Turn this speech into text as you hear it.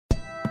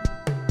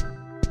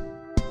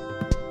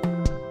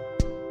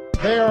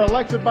They are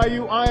elected by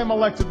you. I am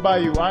elected by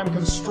you. I am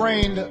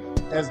constrained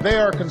as they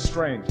are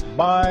constrained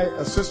by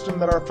a system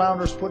that our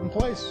founders put in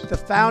place. The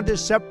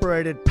founders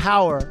separated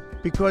power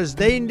because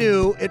they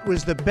knew it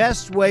was the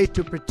best way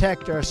to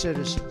protect our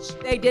citizens.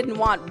 They didn't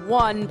want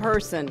one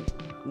person,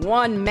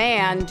 one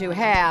man to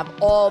have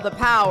all the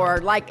power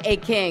like a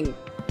king.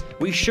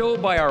 We show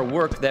by our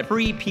work that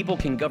free people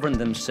can govern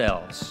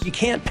themselves. You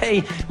can't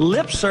pay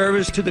lip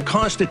service to the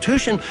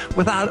Constitution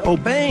without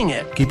obeying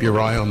it. Keep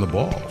your eye on the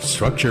ball.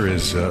 Structure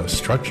is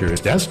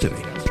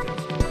destiny.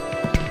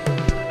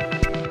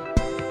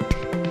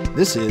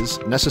 This is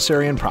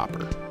Necessary and Proper,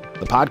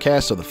 the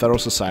podcast of the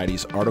Federalist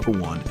Society's Article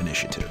 1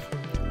 initiative.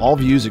 All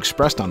views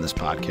expressed on this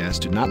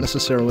podcast do not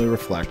necessarily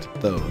reflect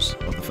those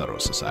of the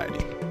Federalist Society.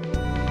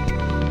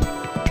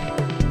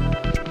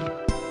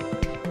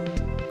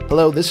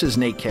 Hello, this is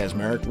Nate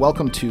Kazmarek.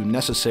 Welcome to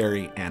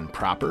Necessary and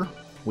Proper.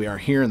 We are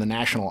here in the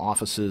national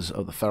offices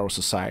of the Federalist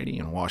Society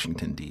in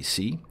Washington,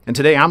 D.C. And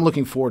today I'm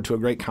looking forward to a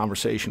great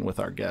conversation with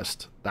our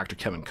guest, Dr.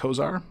 Kevin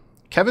Kosar.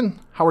 Kevin,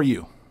 how are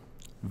you?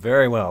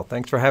 Very well.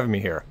 Thanks for having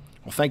me here.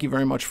 Well, thank you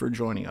very much for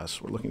joining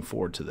us. We're looking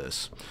forward to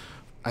this.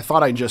 I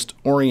thought I'd just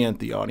orient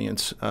the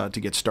audience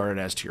to get started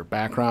as to your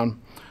background.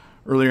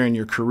 Earlier in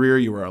your career,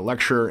 you were a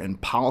lecturer in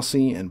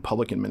policy and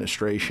public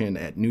administration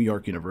at New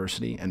York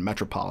University and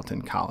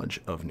Metropolitan College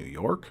of New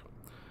York.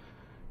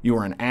 You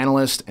were an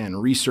analyst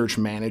and research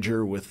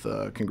manager with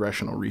the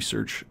Congressional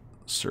Research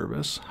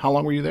Service. How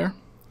long were you there?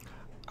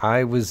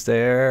 I was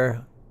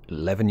there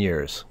 11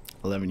 years.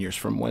 11 years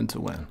from when to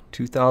when?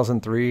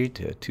 2003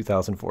 to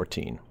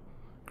 2014.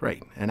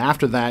 Great. And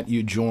after that,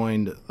 you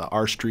joined the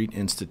R Street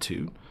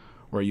Institute,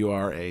 where you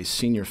are a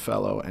senior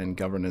fellow and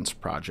governance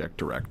project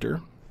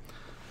director.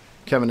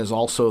 Kevin is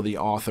also the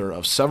author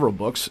of several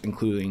books,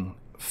 including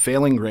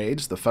Failing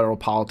Grades, The Federal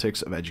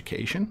Politics of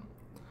Education,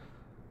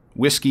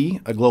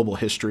 Whiskey, A Global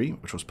History,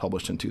 which was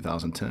published in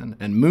 2010,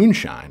 and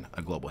Moonshine,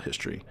 A Global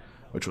History,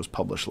 which was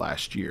published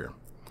last year.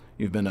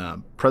 You've been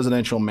a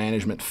Presidential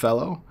Management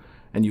Fellow,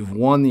 and you've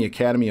won the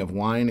Academy of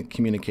Wine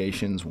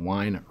Communications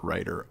Wine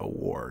Writer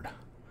Award.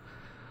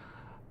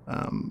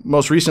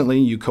 Most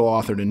recently, you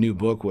co-authored a new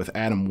book with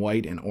Adam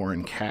White and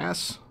Orrin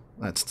Cass.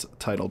 That's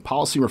titled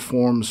Policy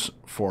Reforms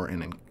for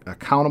an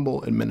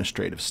Accountable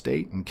Administrative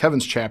State. And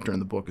Kevin's chapter in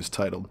the book is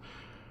titled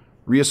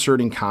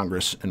Reasserting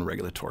Congress and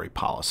Regulatory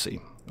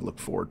Policy. I look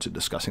forward to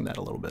discussing that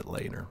a little bit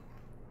later.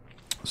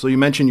 So you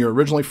mentioned you're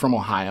originally from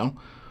Ohio.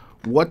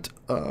 What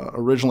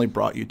originally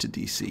brought you to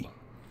D.C.?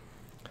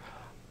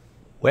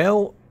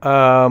 Well,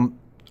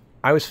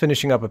 I was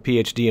finishing up a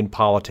PhD in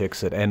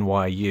politics at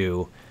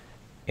NYU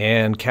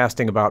and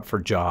casting about for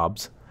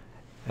jobs.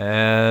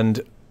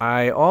 And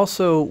I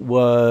also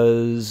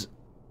was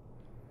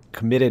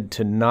committed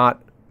to not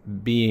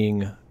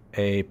being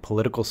a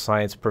political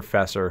science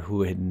professor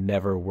who had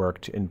never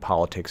worked in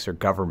politics or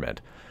government.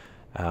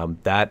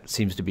 That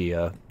seems to be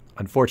an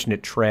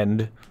unfortunate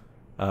trend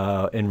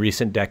in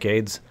recent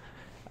decades.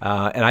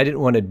 And I didn't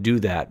want to do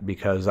that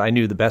because I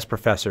knew the best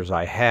professors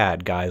I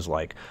had, guys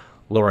like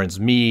Lawrence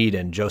Mead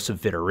and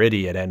Joseph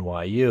Vitariti at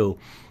NYU,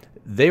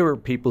 they were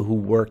people who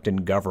worked in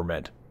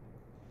government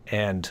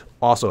and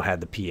also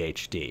had the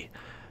PhD.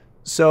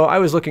 So I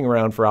was looking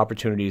around for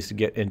opportunities to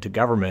get into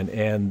government,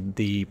 and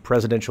the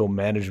Presidential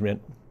Management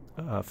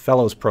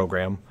Fellows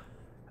Program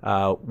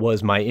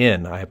was my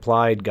in. I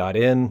applied, got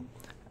in,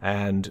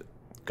 and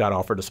got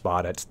offered a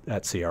spot at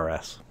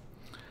CRS.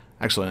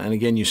 Excellent. And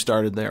again, you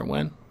started there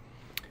when?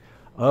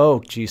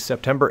 Oh, geez,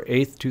 September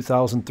 8th,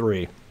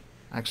 2003.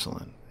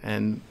 Excellent.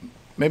 And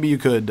maybe you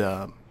could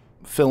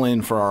fill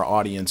in for our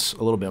audience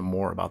a little bit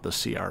more about the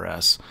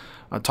CRS.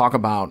 Talk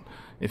about,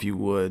 if you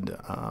would,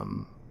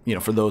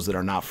 for those that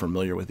are not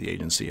familiar with the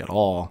agency at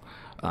all,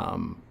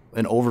 an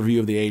overview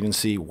of the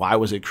agency. Why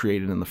was it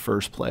created in the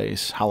first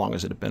place? How long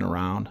has it been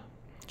around?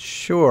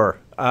 Sure.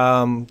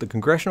 The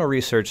Congressional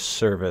Research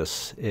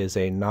Service is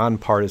a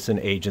nonpartisan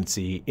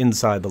agency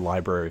inside the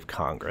Library of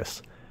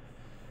Congress.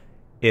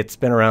 It's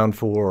been around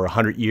for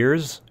 100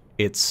 years.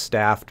 It's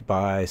staffed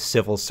by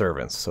civil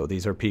servants. So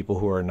these are people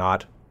who are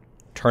not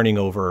turning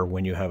over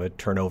when you have a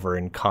turnover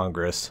in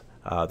Congress.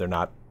 They're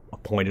not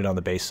appointed on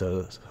the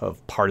basis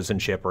of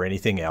partisanship or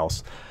anything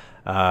else.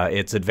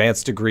 It's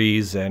advanced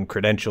degrees and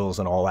credentials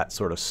and all that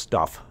sort of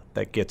stuff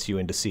that gets you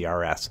into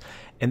CRS.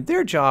 And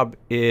their job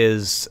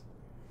is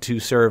to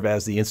serve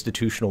as the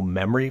institutional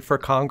memory for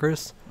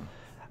Congress.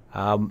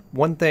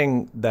 One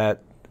thing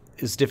that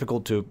is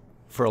difficult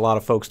for a lot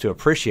of folks to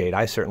appreciate,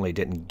 I certainly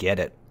didn't get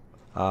it,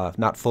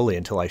 not fully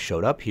until I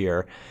showed up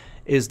here,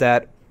 is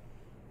that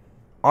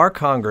our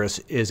Congress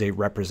is a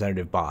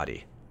representative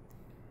body.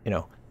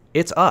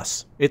 It's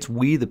us. It's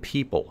we the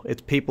people.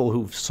 It's people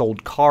who've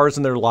sold cars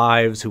in their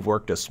lives, who've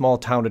worked as small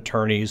town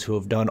attorneys, who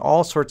have done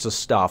all sorts of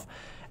stuff.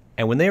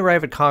 And when they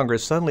arrive at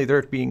Congress, suddenly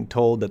they're being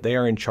told that they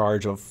are in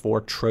charge of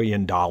 $4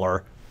 trillion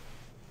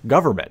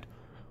government,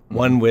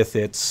 one with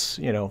its,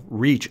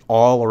 reach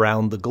all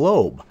around the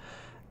globe.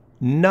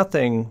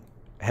 Nothing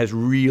has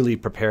really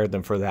prepared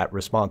them for that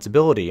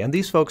responsibility. And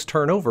these folks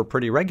turn over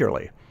pretty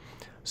regularly.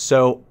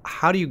 So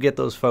how do you get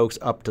those folks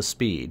up to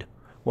speed?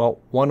 Well,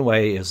 one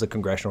way is the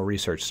Congressional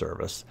Research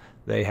Service.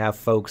 They have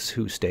folks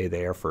who stay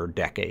there for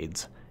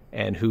decades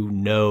and who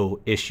know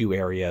issue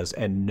areas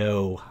and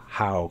know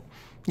how,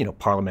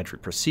 parliamentary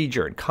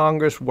procedure in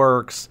Congress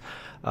works.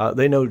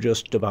 They know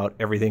just about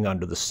everything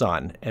under the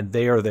sun, and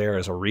they are there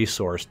as a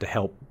resource to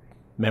help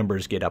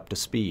members get up to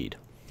speed.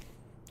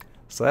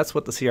 So that's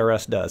what the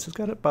CRS does. It's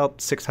got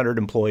about 600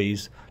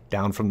 employees,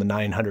 down from the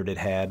 900 it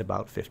had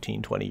about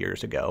 15, 20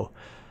 years ago.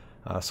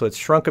 So it's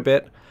shrunk a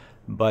bit,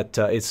 but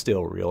it's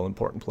still a real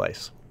important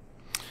place.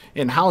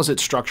 And how is it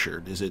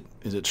structured? Is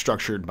it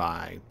structured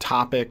by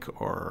topic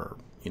or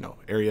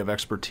area of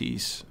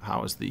expertise?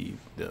 How is the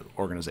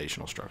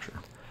organizational structure?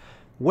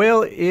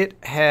 Well, it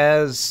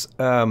has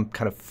kind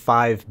of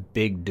 5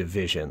 big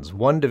divisions.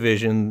 One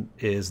division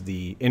is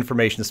the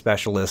information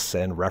specialists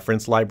and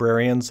reference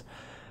librarians.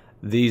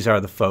 These are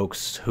the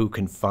folks who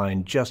can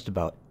find just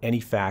about any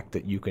fact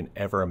that you can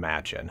ever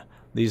imagine.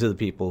 These are the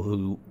people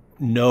who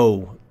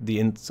know the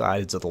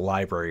insides of the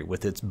library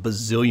with its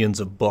bazillions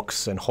of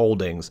books and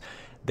holdings.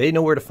 They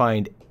know where to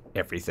find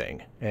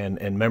everything.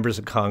 And members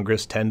of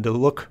Congress tend to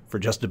look for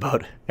just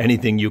about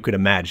anything you could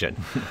imagine.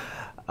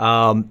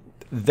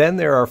 Then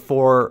there are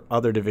 4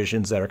 other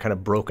divisions that are kind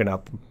of broken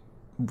up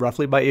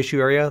roughly by issue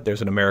area.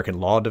 There's an American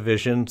law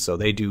division, so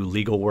they do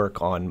legal work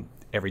on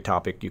every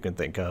topic you can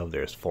think of.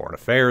 There's foreign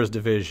affairs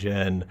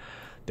division.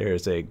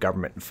 There's a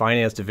government and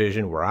finance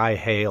division where I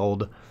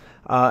hailed.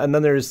 And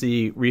then there's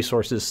the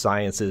resources,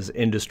 sciences,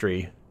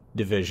 industry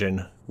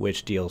division,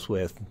 which deals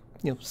with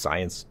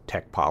science,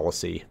 tech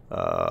policy,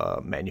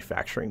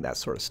 manufacturing, that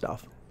sort of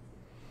stuff.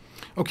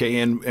 Okay,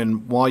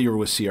 and while you were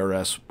with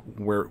CRS,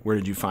 where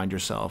did you find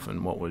yourself,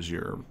 and what was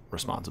your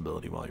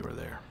responsibility while you were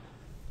there?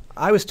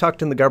 I was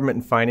tucked in the government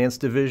and finance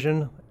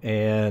division,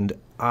 and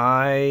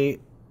I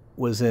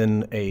was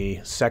in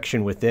a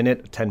section within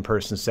it, a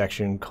 10-person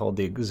section called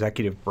the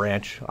Executive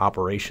Branch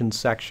Operations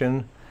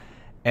Section,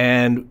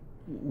 and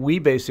we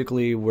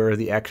basically were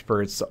the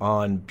experts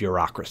on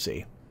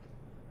bureaucracy.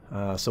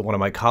 So one of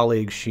my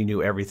colleagues, she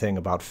knew everything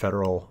about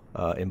federal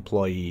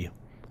employee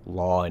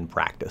law and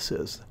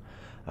practices.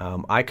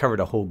 I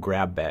covered a whole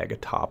grab bag of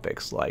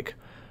topics like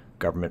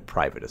government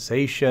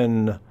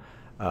privatization,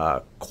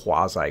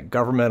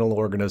 quasi-governmental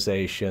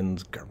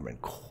organizations,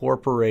 government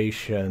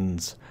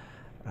corporations,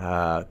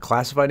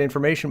 classified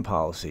information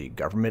policy,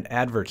 government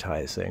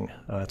advertising.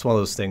 It's one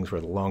of those things where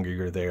the longer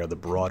you're there, the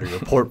broader your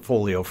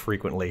portfolio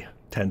frequently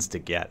tends to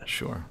get.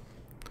 Sure.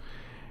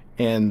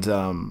 And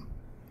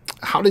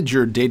how did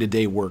your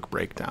day-to-day work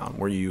break down?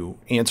 Were you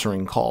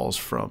answering calls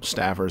from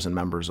staffers and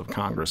members of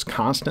Congress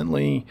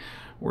constantly?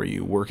 Were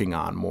you working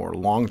on more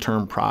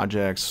long-term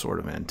projects, sort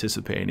of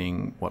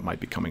anticipating what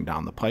might be coming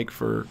down the pike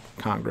for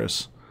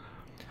Congress?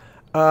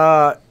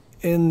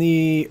 In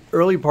the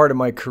early part of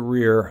my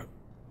career,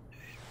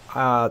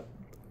 my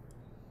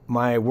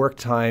work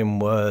time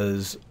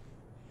was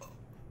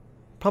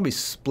probably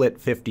split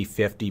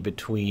 50-50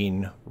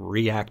 between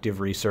reactive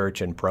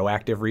research and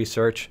proactive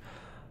research.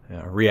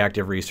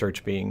 Reactive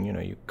research being,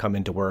 you come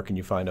into work and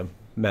you find a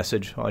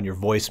message on your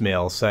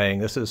voicemail saying,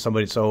 this is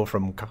somebody so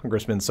from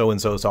Congressman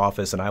so-and-so's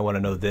office and I want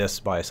to know this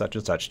by such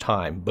and such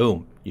time.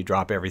 Boom, you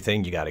drop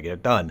everything, you got to get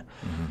it done.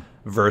 Mm-hmm.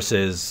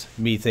 Versus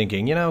me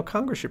thinking,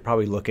 Congress should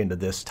probably look into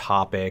this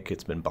topic.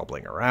 It's been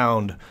bubbling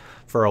around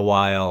for a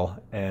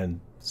while, and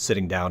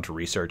sitting down to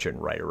research it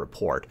and write a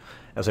report.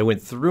 As I went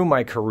through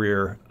my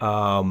career,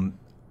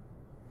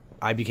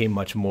 I became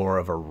much more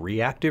of a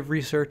reactive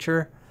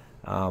researcher.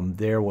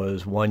 There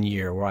was one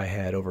year where I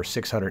had over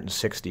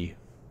 660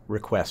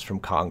 requests from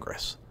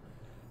Congress.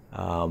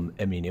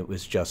 It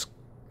was just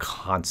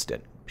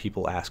constant,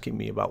 people asking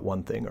me about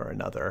one thing or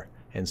another.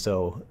 And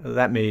so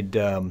that made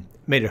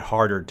it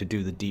harder to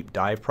do the deep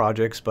dive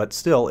projects. But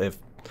still, if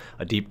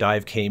a deep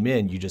dive came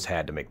in, you just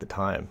had to make the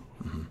time.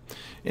 Mm-hmm.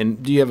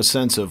 And do you have a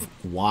sense of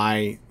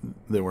why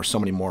there were so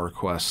many more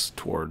requests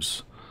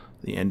towards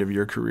the end of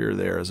your career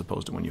there as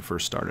opposed to when you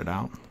first started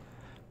out?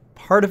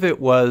 Part of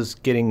it was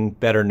getting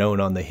better known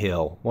on the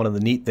Hill. One of the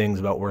neat things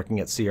about working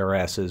at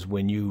CRS is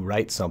when you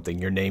write something,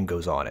 your name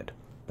goes on it.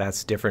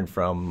 That's different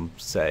from,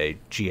 say,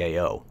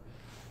 GAO,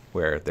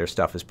 where their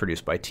stuff is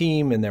produced by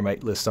team and they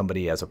might list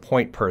somebody as a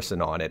point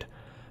person on it,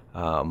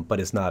 but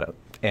it's not an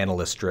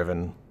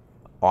analyst-driven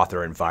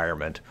author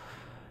environment.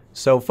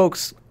 So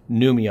folks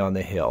knew me on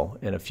the Hill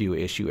in a few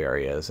issue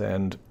areas,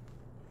 and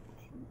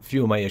a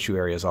few of my issue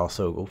areas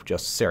also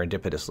just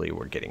serendipitously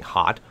were getting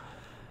hot.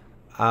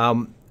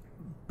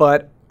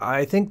 But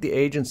I think the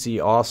agency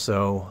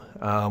also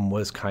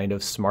was kind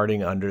of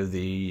smarting under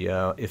the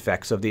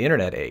effects of the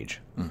internet age.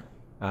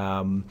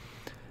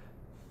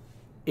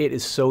 It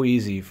is so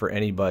easy for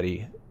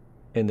anybody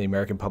in the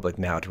American public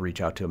now to reach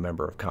out to a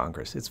member of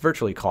Congress. It's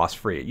virtually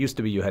cost-free. It used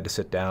to be you had to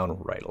sit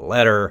down, write a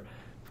letter,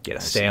 get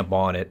a stamp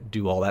on it,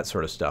 do all that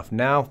sort of stuff.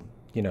 Now,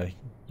 you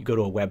go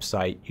to a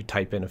website, you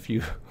type in a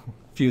few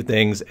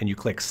things, and you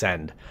click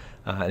send.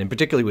 And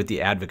particularly with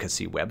the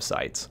advocacy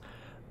websites,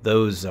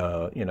 those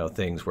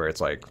things where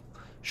it's like,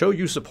 show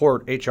you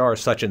support HR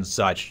such and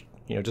such,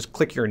 just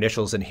click your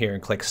initials in here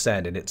and click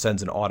send, and it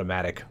sends an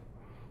automatic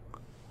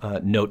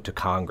note to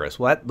Congress.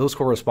 Well, those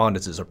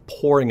correspondences are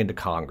pouring into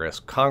Congress.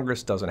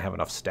 Congress doesn't have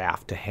enough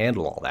staff to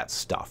handle all that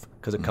stuff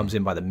because it comes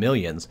in by the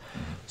millions.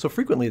 So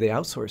frequently they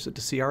outsource it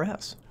to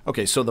CRS.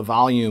 Okay, so the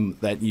volume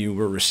that you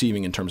were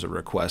receiving in terms of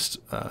requests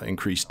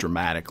increased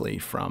dramatically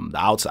from the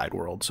outside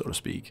world, so to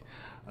speak.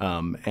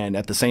 And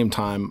at the same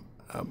time,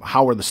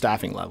 how were the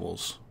staffing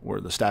levels?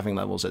 Were the staffing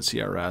levels at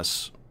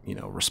CRS,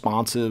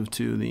 responsive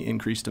to the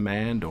increased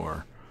demand,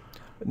 or?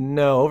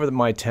 No, over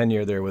my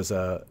tenure, there was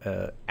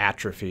a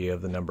atrophy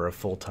of the number of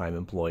full-time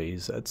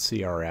employees at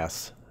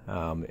CRS.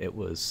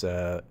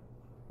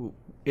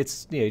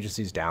 It's the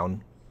agency's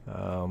down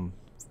from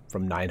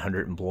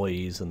 900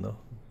 employees in the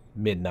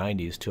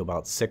mid-90s to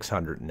about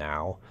 600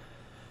 now.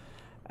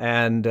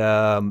 And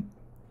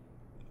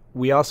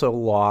we also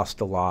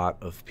lost a lot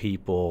of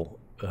people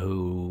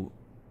who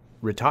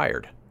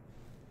retired.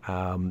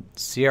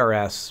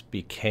 CRS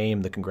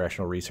became the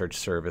Congressional Research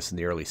Service in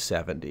the early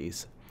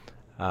 70s.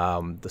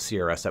 The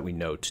CRS that we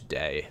know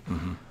today,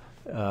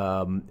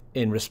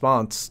 in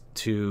response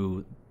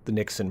to the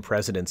Nixon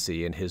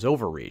presidency and his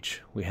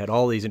overreach. We had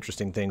all these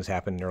interesting things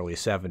happen in the early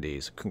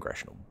 70s,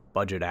 Congressional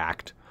Budget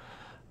Act,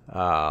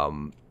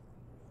 and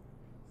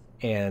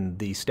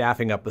the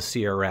staffing up of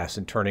CRS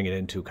and turning it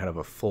into kind of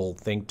a full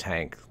think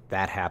tank,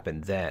 that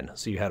happened then.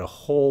 So you had a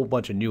whole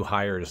bunch of new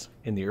hires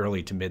in the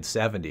early to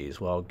mid-70s.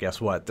 Well,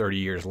 guess what? 30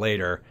 years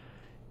later,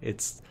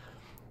 it's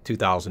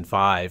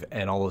 2005,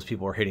 and all those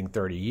people are hitting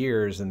 30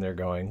 years, and they're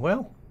going,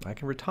 well, I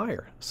can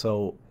retire.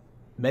 So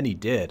many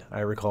did.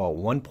 I recall at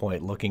one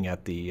point looking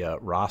at the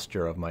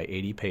roster of my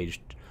 80-page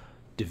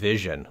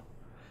division,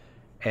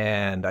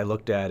 and I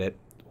looked at it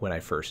when I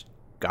first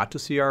got to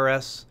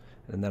CRS,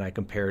 and then I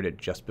compared it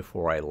just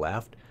before I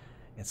left,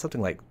 and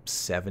something like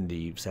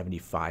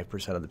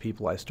 75% of the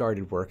people I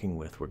started working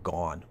with were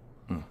gone.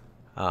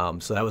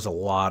 So that was a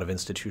lot of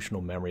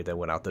institutional memory that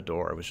went out the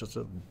door. It was just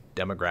a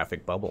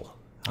demographic bubble.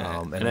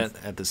 And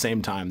at the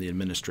same time, the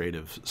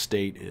administrative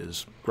state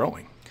is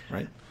growing,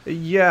 right?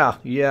 Yeah.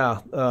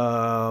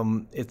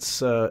 It's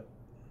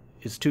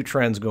two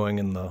trends going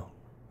in the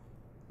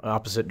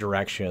opposite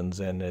directions,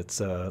 and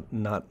it's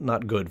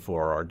not good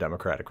for our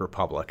democratic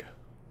republic.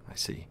 I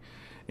see.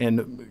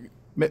 And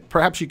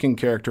perhaps you can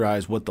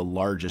characterize what the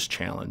largest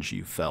challenge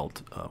you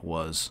felt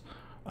was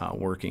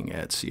working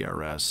at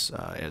CRS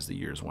as the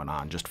years went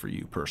on, just for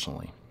you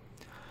personally.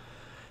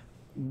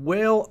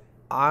 Well,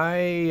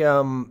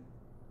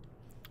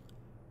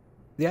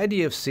 the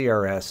idea of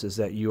CRS is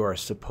that you are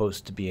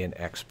supposed to be an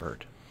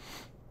expert,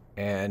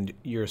 and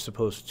you're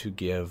supposed to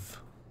give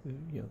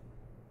the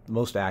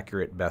most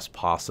accurate, best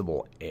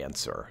possible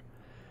answer,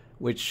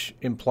 which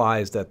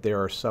implies that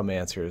there are some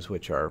answers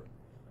which are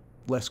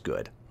less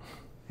good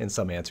and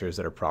some answers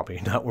that are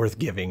probably not worth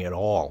giving at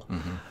all.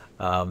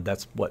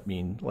 That's what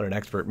an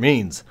expert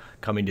means,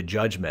 coming to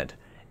judgment.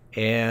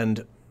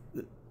 And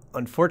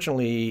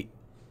unfortunately,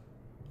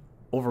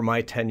 over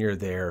my tenure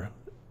there,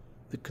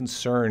 the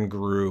concern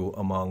grew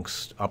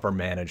amongst upper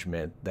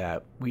management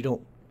that we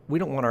don't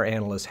want our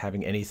analysts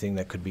having anything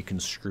that could be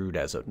construed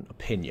as an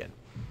opinion.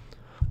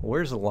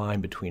 Where's the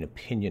line between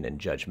opinion and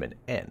judgment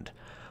end?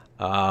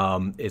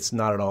 It's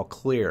not at all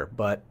clear,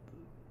 but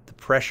the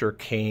pressure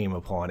came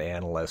upon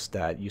analysts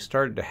that you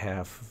started to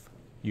have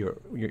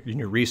in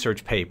your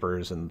research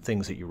papers and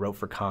things that you wrote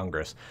for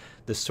Congress,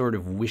 this sort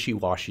of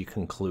wishy-washy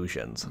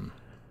conclusions.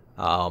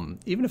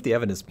 Even if the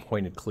evidence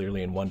pointed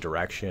clearly in one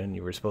direction,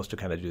 you were supposed to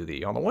kind of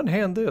do on the one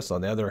hand this,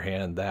 on the other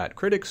hand that.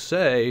 Critics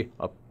say,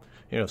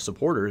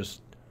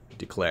 supporters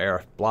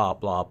declare, blah,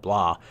 blah,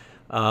 blah,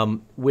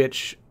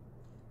 which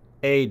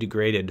A,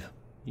 degraded,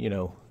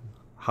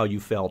 how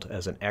you felt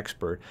as an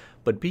expert,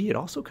 but B, it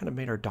also kind of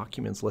made our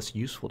documents less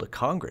useful to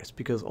Congress,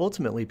 because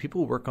ultimately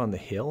people who work on the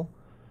Hill,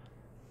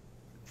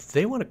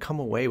 they want to come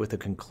away with a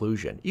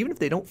conclusion. Even if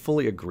they don't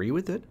fully agree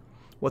with it,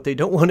 what they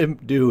don't want to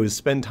do is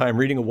spend time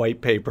reading a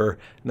white paper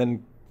and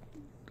then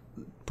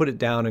put it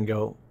down and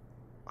go,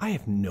 I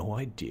have no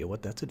idea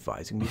what that's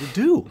advising me to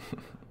do.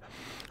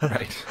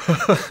 Right.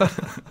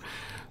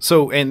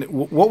 So, and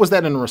what was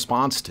that in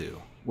response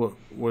to?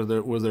 Were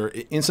there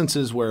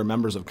instances where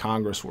members of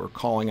Congress were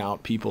calling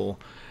out people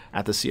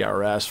at the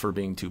CRS for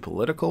being too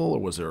political, or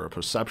was there a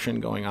perception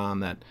going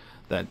on that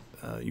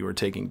you were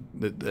taking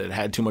that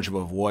had too much of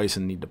a voice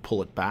and need to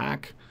pull it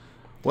back?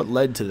 What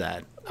led to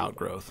that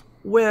outgrowth?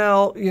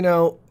 Well,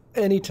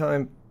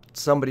 anytime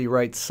somebody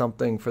writes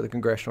something for the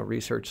Congressional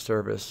Research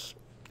Service,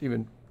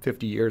 even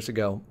 50 years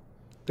ago,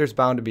 there's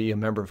bound to be a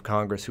member of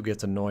Congress who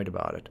gets annoyed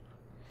about it.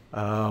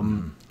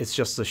 It's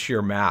just the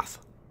sheer math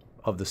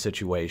of the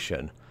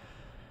situation.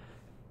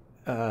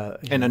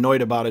 And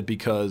annoyed about it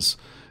because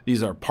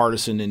these are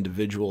partisan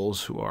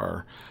individuals who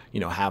are,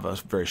 have a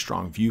very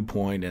strong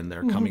viewpoint, and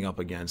they're coming up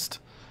against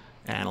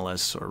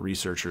analysts or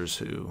researchers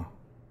who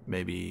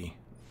maybe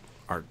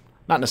are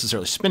not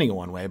necessarily spinning it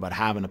one way, but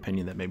have an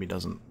opinion that maybe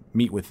doesn't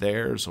meet with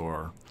theirs,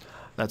 or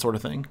that sort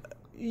of thing?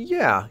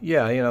 Yeah.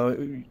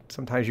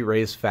 Sometimes you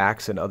raise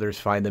facts and others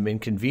find them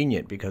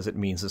inconvenient because it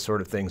means the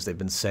sort of things they've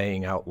been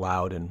saying out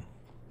loud and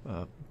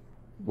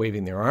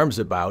waving their arms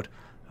about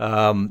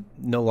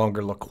no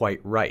longer look quite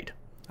right.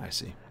 I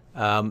see.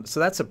 So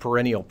that's a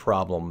perennial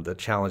problem, the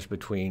challenge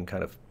between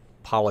kind of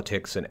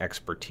politics and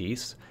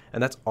expertise,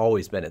 and that's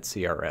always been at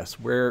CRS.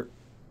 Where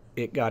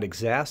it got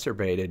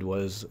exacerbated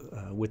was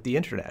with the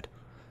internet.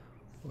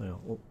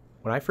 When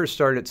I first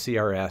started at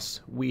CRS,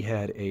 we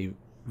had a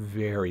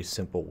very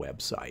simple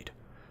website.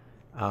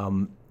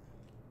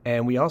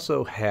 And we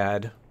also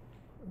had,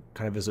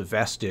 kind of as a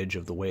vestige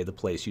of the way the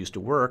place used to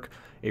work,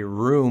 a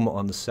room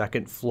on the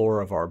second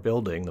floor of our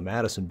building, the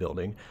Madison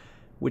building,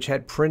 which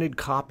had printed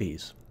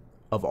copies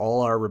of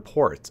all our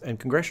reports. And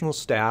congressional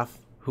staff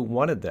who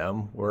wanted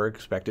them were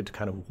expected to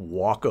kind of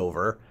walk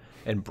over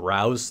and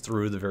browse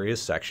through the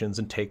various sections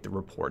and take the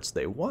reports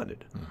they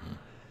wanted. Mm-hmm.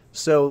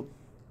 So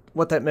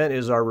what that meant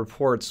is our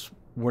reports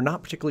were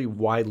not particularly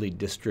widely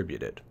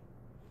distributed.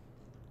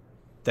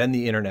 Then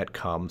the internet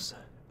comes.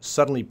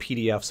 Suddenly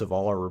PDFs of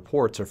all our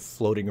reports are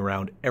floating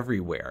around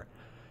everywhere.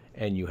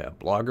 And you have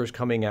bloggers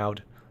coming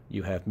out.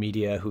 You have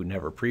media who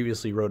never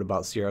previously wrote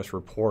about CRS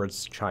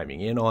reports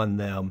chiming in on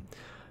them.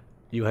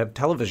 You have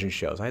television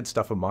shows. I had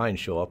stuff of mine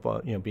show up,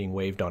 being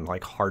waved on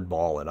like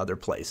Hardball and other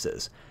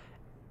places.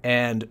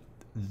 And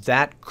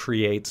that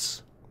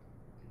creates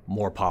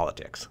more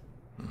politics.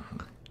 Mm-hmm.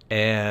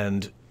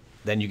 And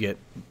then you get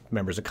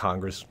members of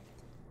Congress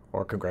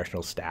or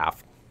congressional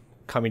staff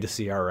coming to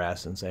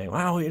CRS and saying,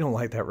 "Wow, you don't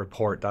like that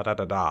report,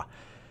 da-da-da-da."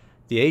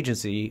 The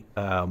agency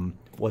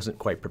wasn't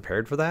quite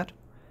prepared for that,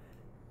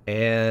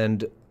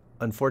 and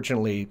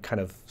unfortunately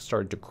kind of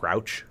started to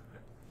crouch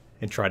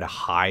and try to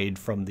hide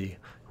from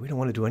we don't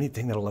want to do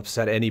anything that'll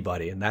upset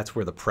anybody, and that's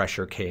where the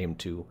pressure came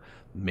to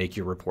make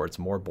your reports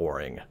more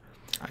boring.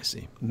 I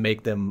see.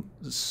 Make them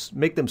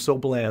so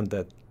bland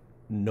that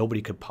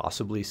nobody could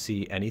possibly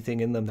see anything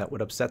in them that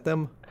would upset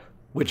them,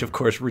 which of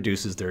course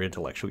reduces their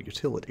intellectual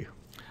utility.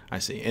 I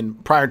see.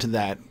 And prior to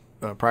that,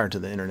 prior to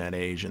the internet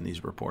age and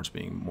these reports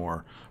being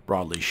more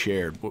broadly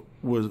shared,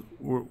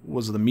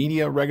 was the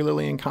media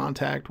regularly in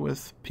contact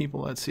with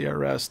people at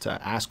CRS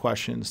to ask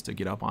questions, to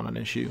get up on an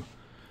issue?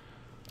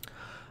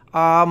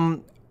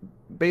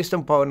 Based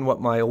upon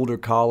what my older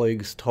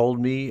colleagues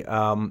told me,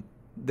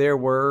 there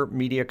were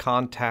media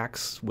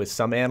contacts with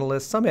some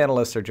analysts. Some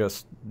analysts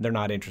they're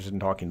not interested in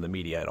talking to the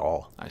media at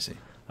all. I see.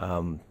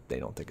 They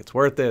don't think it's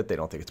worth it. They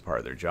don't think it's part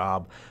of their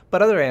job.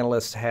 But other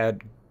analysts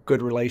had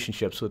good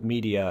relationships with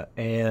media,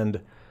 and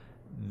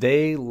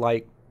they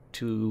like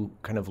to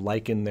kind of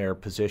liken their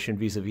position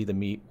vis-a-vis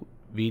the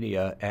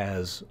media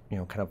as,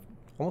 kind of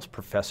almost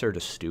professor to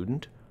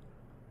student.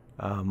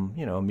 A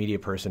media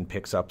person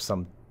picks up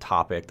some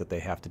topic that they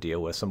have to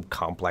deal with, some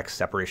complex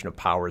separation of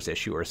powers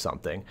issue or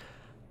something.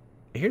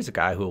 Here's a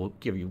guy who will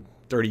give you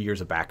 30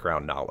 years of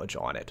background knowledge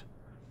on it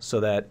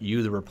so that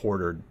you, the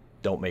reporter,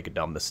 don't make a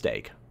dumb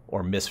mistake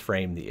or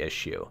misframe the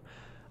issue.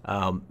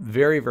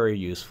 Very, very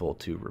useful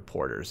to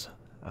reporters.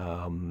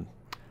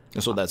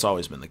 So that's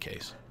always been the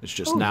case. It's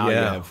just now you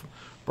have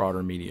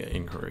broader media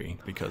inquiry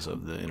because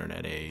of the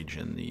internet age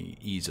and the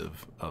ease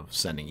of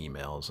sending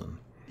emails.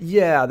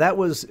 Yeah, it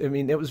was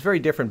very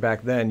different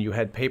back then. You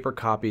had paper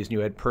copies and you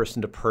had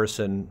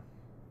person-to-person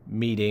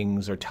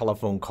meetings or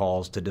telephone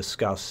calls to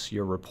discuss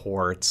your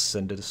reports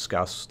and to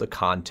discuss the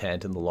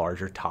content and the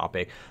larger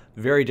topic.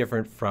 Very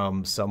different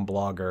from some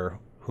blogger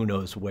who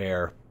knows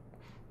where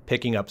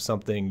picking up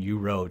something you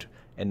wrote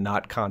and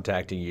not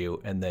contacting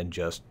you and then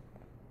just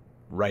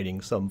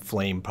writing some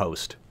flame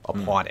post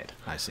upon it.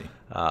 I see.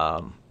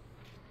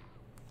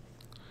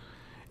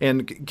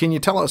 And can you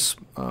tell us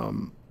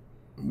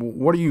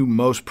what are you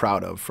most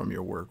proud of from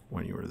your work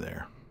when you were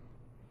there?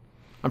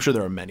 I'm sure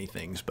there are many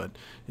things, but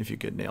if you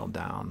could nail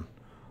down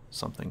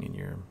something in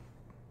your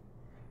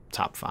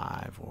top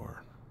 5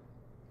 or...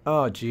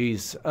 Oh,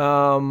 geez.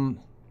 There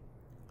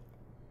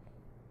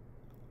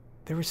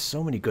were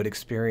so many good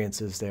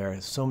experiences there,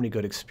 so many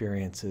good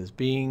experiences.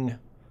 Being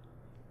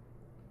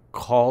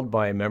called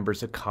by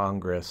members of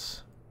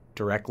Congress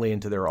directly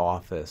into their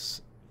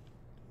office,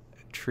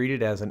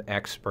 treated as an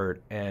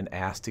expert and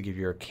asked to give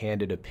your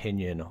candid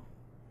opinion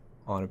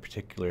on a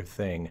particular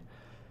thing,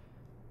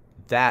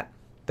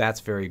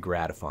 that's very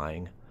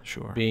gratifying.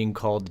 Sure. Being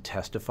called to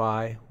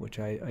testify, which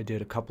I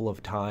did a couple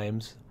of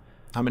times.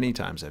 How many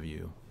times have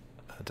you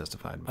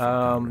testified before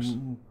Congress?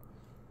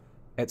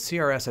 At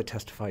CRS, I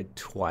testified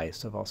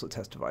twice. I've also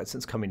testified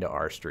since coming to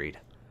R Street.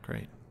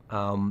 Great.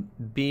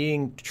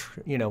 Having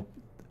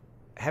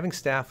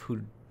staff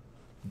who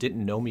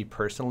didn't know me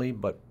personally,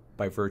 but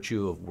by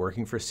virtue of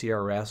working for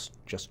CRS,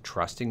 just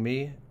trusting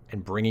me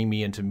and bringing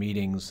me into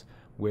meetings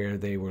where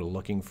they were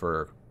looking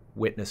for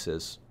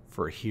witnesses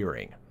for a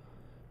hearing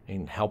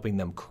and helping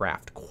them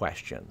craft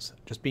questions,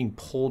 just being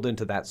pulled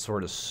into that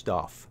sort of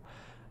stuff.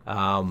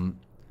 It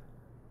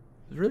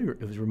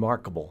was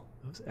remarkable.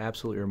 It was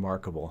absolutely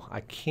remarkable.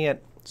 I can't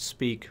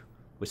speak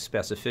with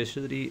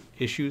specificity,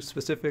 issue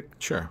specific.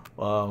 Sure.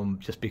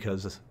 Just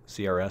because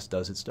CRS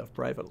does its stuff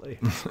privately.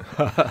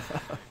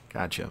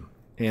 Gotcha.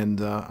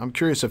 And I'm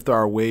curious if there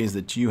are ways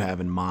that you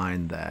have in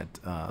mind that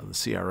the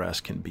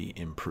CRS can be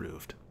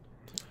improved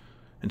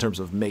in terms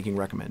of making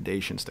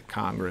recommendations to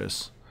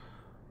Congress.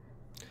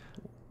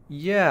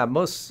 Yeah,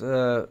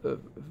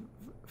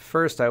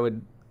 first I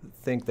would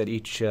think that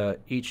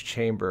each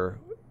chamber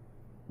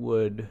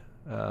would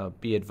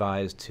be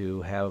advised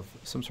to have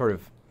some sort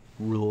of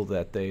rule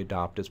that they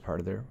adopt as part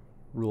of their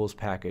rules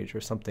package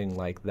or something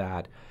like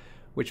that,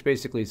 which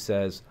basically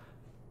says,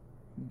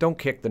 don't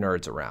kick the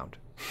nerds around,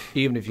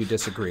 even if you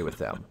disagree with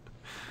them.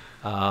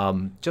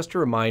 Just to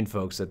remind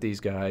folks that these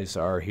guys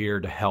are here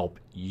to help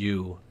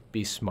you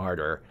be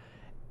smarter,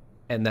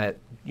 and that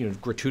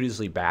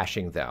gratuitously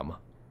bashing them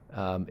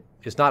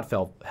is not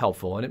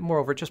helpful, and it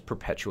moreover just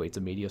perpetuates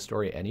a media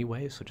story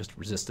anyway. So just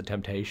resist the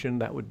temptation.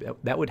 That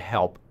would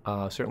help.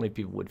 Certainly,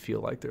 people would feel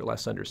like they're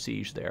less under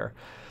siege there.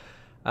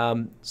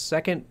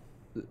 Second,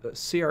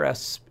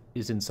 CRS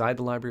is inside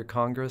the Library of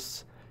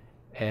Congress,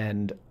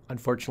 and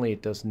unfortunately,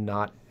 it does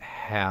not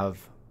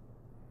have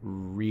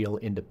real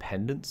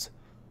independence.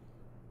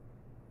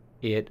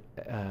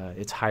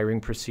 Its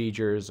hiring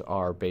procedures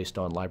are based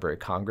on Library of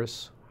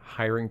Congress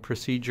hiring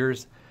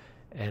procedures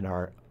and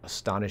are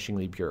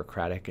astonishingly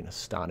bureaucratic and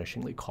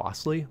astonishingly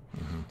costly.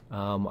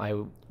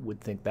 I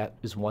would think that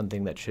is one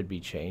thing that should be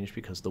changed,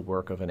 because the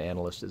work of an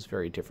analyst is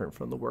very different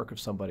from the work of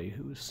somebody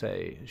who's,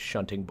 say,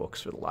 shunting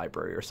books for the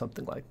library or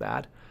something like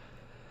that.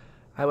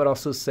 I would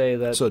also say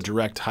that... So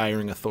direct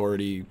hiring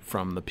authority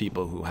from the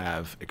people who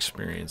have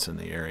experience in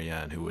the area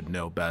and who would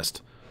know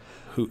best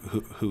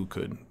who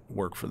could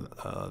work for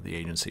the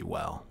agency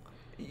well.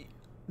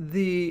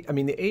 The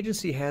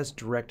agency has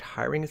direct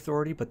hiring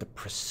authority, but the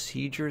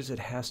procedures it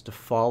has to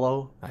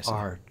follow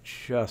are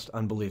just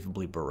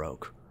unbelievably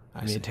baroque.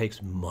 I mean, it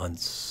takes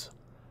months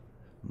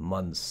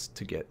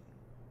to get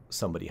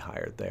somebody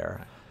hired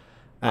there.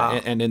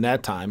 Right. And in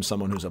that time,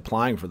 someone who's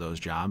applying for those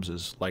jobs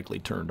is likely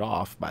turned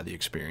off by the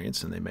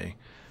experience, and they may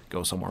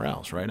go somewhere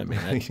else, right? I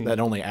mean, that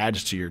only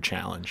adds to your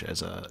challenge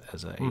as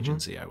an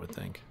agency, I would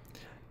think.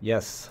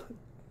 Yes,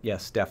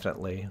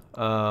 definitely.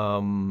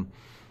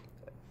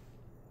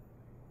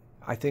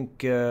 I think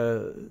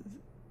the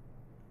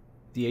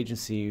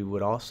agency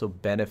would also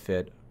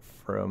benefit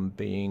from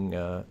being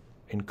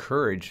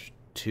encouraged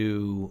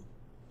to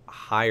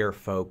hire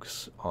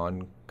folks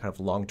on kind of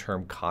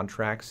long-term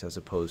contracts as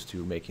opposed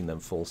to making them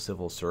full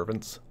civil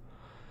servants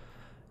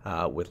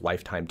with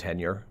lifetime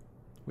tenure,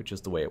 which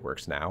is the way it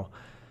works now.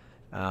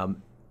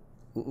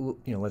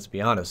 Let's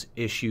be honest,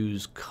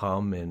 issues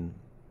come and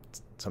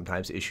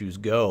sometimes issues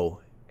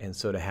go. And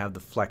so to have the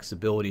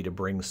flexibility to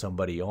bring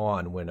somebody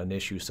on when an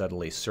issue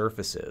suddenly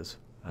surfaces,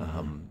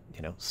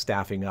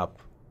 staffing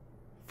up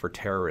for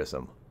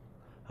terrorism,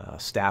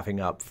 staffing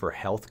up for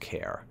health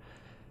care.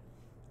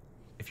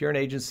 If you're an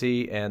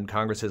agency and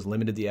Congress has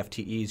limited the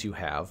FTEs you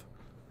have,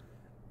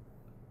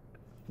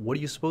 what are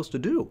you supposed to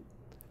do?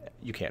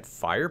 You can't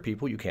fire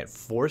people. You can't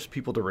force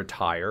people to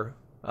retire.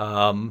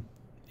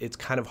 It's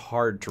kind of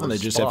hard to respond.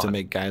 They just have to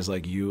make guys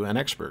like you an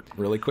expert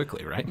really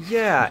quickly, right?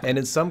 Yeah, and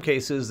in some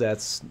cases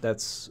that's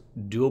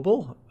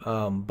doable,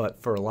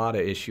 but for a lot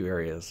of issue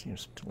areas,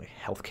 particularly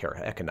healthcare,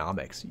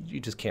 economics, you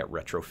just can't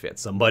retrofit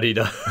somebody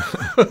to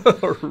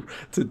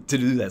to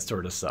do that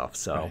sort of stuff.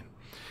 So, right.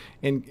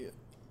 And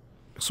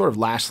sort of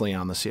lastly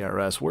on the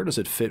CRS, where does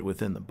it fit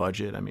within the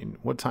budget? I mean,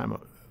 what time,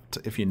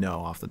 if you know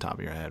off the top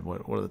of your head,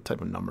 what are the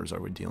type of numbers are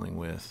we dealing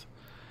with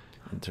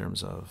in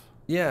terms of?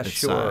 Yeah,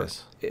 sure.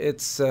 Size?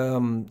 It's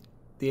the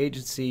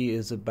agency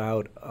is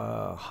about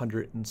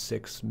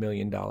 $106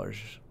 million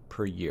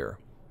per year,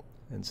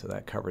 and so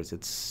that covers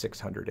its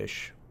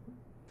 600-ish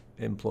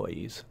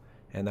employees,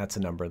 and that's a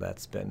number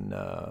that's been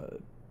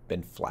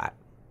flat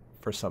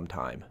for some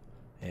time,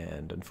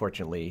 and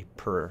unfortunately,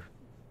 per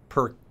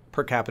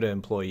capita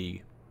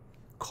employee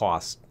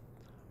costs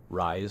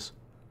rise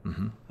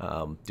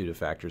due to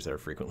factors that are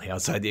frequently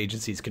outside the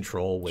agency's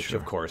control, which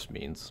of course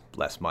means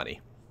less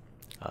money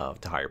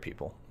to hire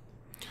people.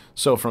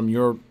 So from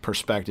your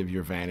perspective,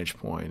 your vantage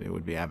point, it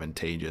would be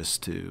advantageous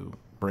to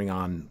bring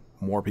on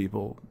more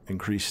people,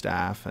 increase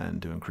staff,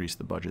 and to increase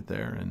the budget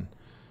there, and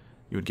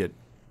you would get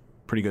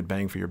pretty good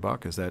bang for your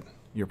buck. Is that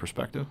your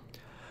perspective?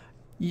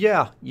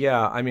 Yeah.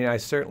 I mean, I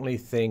certainly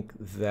think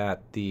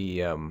that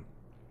the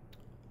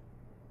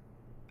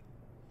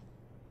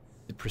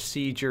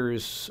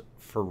procedures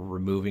for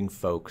removing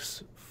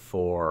folks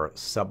for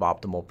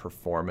suboptimal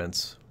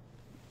performance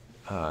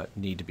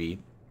need to be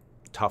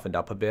toughened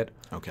up a bit.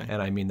 Okay.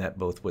 And I mean that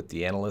both with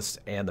the analysts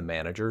and the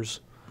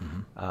managers.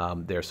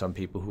 There are some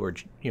people who are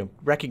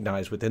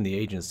recognized within the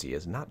agency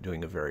as not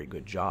doing a very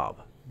good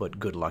job, but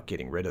good luck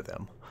getting rid of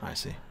them. I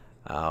see.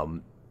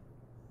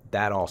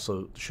 That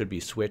also should be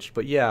switched.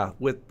 But yeah,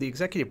 with the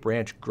executive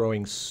branch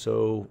growing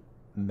so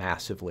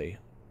massively,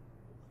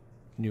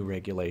 new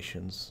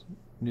regulations,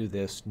 new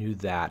this, new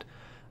that,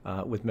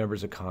 with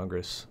members of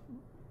Congress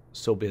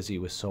so busy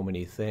with so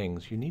many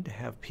things, you need to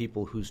have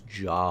people whose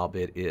job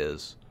it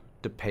is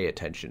to pay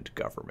attention to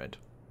government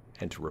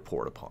and to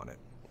report upon it.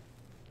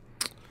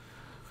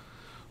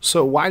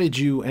 So why did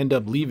you end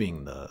up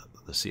leaving the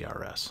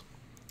CRS?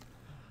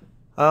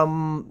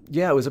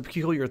 Yeah, it was a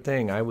peculiar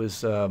thing. I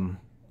was on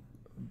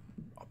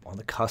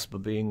the cusp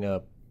of being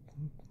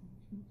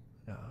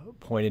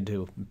appointed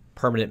to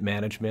permanent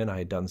management. I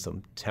had done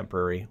some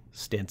temporary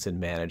stints in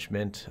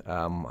management.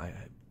 I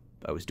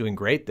was doing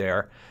great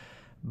there,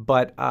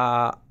 but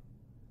I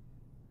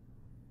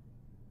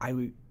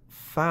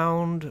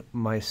found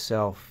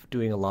myself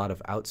doing a lot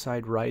of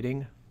outside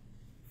writing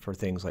for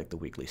things like the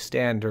Weekly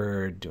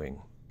Standard,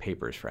 doing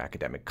papers for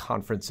academic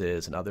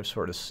conferences and other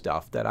sort of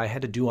stuff that I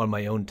had to do on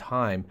my own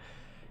time,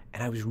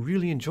 and I was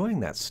really enjoying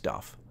that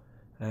stuff.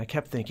 And I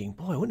kept thinking,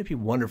 boy, wouldn't it be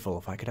wonderful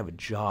if I could have a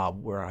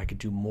job where I could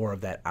do more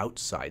of that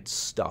outside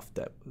stuff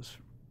that was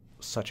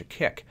such a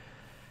kick.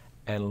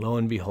 And lo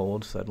and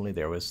behold, suddenly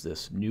there was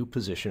this new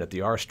position at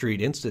the R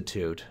Street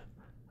Institute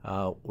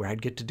where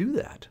I'd get to do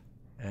that.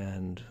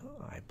 And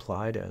I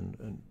applied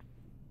and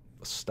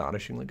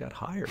astonishingly got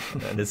hired.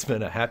 And it's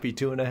been a happy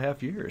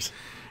 2.5 years.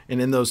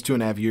 And in those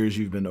 2.5 years,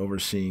 you've been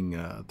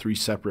overseeing 3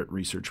 separate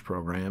research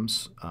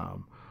programs.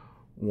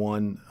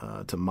 One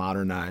to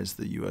modernize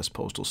the U.S.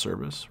 Postal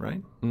Service,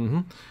 right?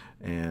 Mm-hmm.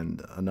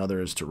 And another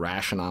is to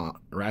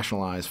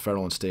rationalize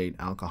federal and state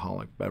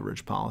alcoholic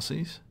beverage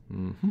policies.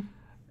 Mm-hmm.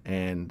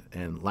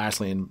 And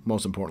lastly, and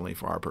most importantly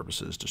for our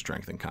purposes, to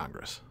strengthen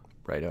Congress.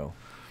 Righto.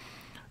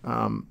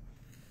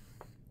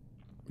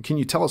 Can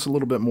you tell us a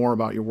little bit more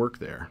about your work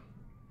there?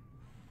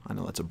 I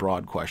know that's a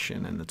broad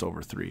question and it's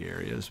over 3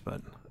 areas,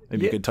 but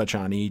maybe you could touch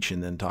on each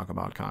and then talk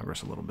about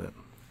Congress a little bit.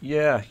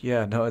 Yeah.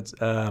 No, it's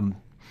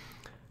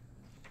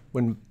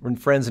when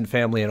friends and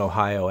family in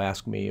Ohio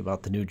ask me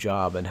about the new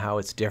job and how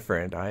it's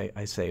different,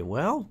 I say,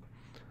 well,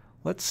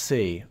 let's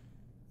see.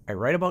 I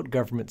write about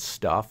government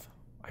stuff.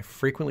 I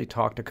frequently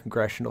talk to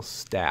congressional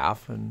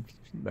staff and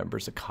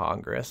members of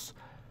Congress.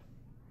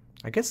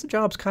 I guess the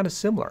job's kind of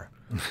similar.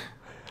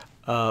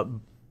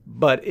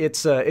 But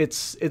it's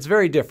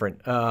very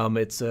different.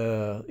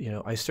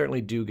 I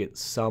certainly do get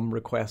some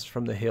requests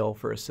from the Hill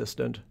for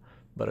assistant,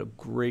 but the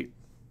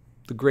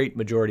great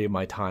majority of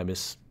my time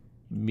is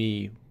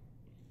me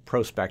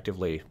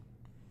prospectively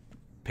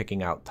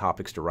picking out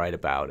topics to write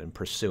about and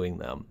pursuing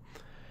them.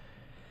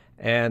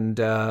 And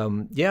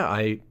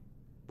I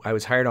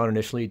was hired on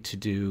initially to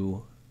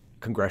do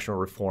congressional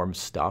reform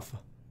stuff,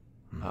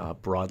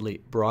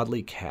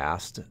 broadly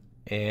cast,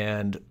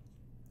 and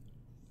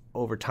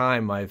over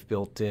time, I've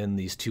built in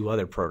these 2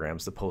 other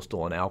programs, the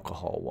postal and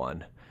alcohol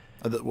one.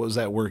 Was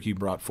that work you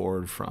brought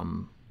forward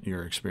from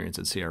your experience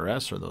at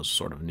CRS, or those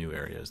sort of new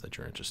areas that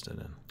you're interested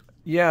in?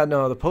 Yeah,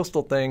 no, the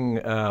postal thing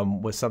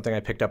was something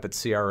I picked up at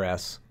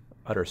CRS,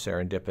 utter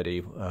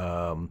serendipity.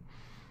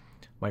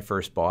 My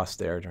first boss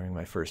there during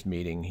my first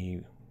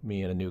meeting,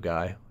 me and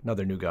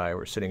another new guy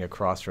were sitting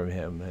across from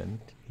him,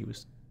 and he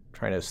was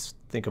trying to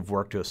think of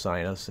work to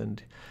assign us,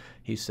 and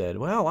he said,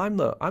 well, I'm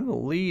the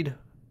lead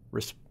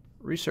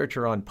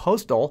researcher on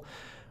postal.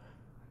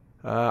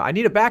 I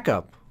need a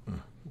backup.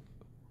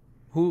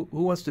 Who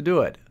wants to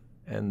do it?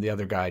 And the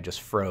other guy just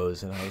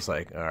froze, and I was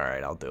like, all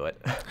right, I'll do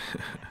it.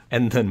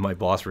 And then my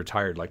boss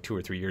retired like 2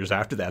 or 3 years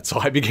after that, so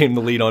I became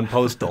the lead on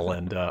postal,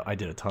 and I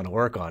did a ton of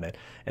work on it.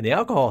 And the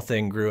alcohol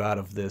thing grew out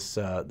of this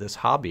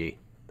hobby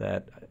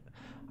that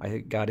I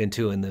got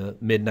into in the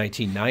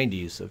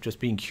mid-1990s of just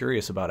being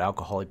curious about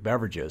alcoholic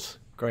beverages.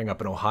 Growing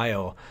up in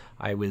Ohio,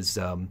 I was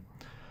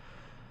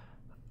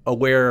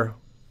aware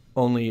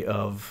only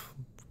of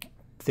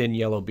thin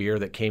yellow beer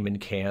that came in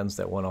cans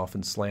that one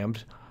often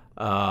slammed.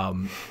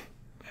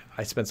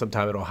 I spent some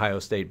time at Ohio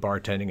State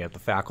bartending at the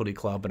faculty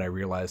club, and I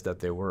realized that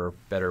there were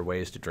better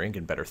ways to drink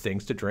and better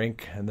things to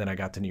drink. And then I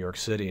got to New York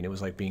City, and it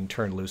was like being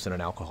turned loose in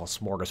an alcohol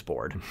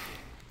smorgasbord.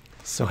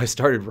 So I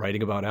started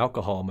writing about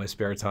alcohol in my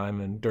spare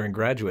time and during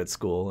graduate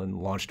school, and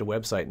launched a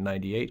website in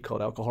 '98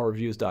 called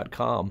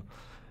alcoholreviews.com.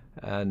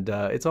 And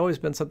it's always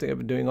been something I've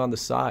been doing on the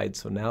side.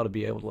 So now to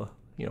be able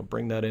to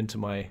bring that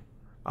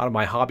out of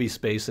my hobby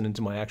space and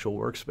into my actual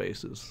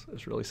workspace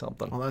is really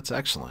something. Well, that's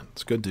excellent.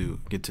 It's good to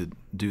get to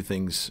do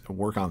things,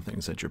 work on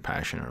things that you're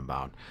passionate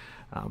about.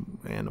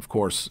 And of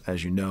course,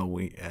 as you know,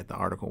 we at the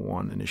Article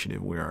 1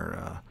 Initiative, we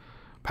are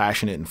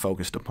passionate and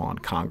focused upon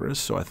Congress.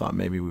 So I thought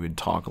maybe we would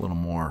talk a little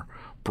more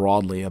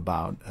broadly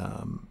about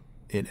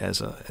it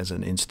as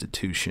an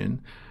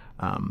institution.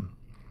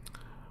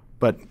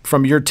 But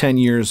from your 10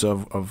 years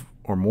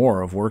or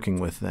more of working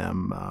with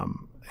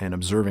them and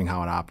observing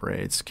how it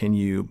operates, can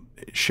you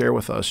share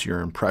with us your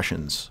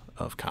impressions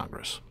of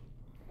Congress?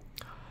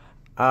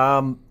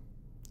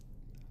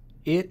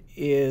 It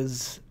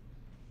is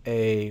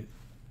a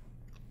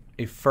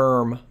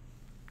firm,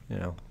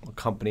 a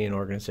company, an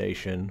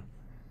organization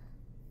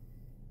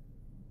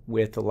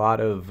with a lot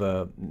of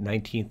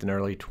 19th and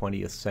early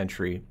 20th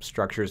century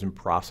structures and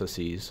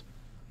processes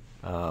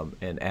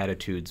and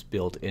attitudes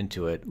built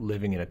into it,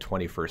 living in a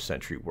 21st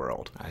century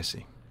world. I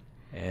see.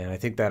 And I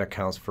think that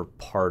accounts for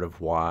part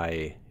of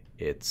why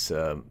it's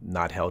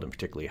not held in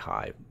particularly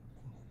high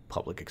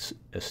public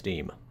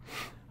esteem.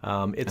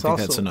 I think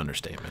that's an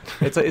understatement.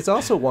 It's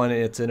also one,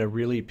 it's in a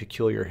really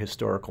peculiar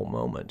historical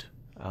moment.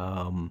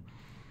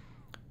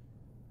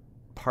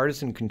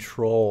 Partisan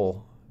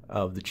control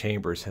of the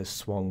chambers has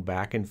swung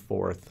back and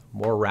forth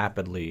more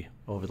rapidly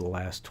over the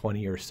last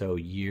 20 or so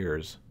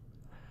years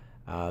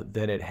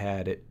than it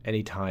had at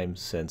any time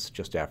since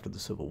just after the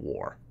Civil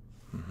War.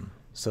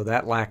 So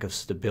that lack of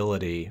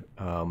stability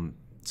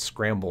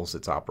scrambles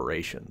its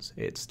operations.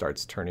 It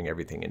starts turning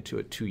everything into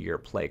a 2-year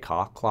play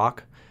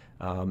clock,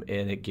 and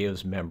it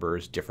gives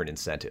members different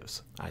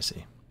incentives. I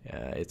see.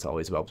 It's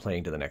always about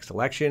playing to the next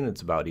election.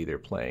 It's about either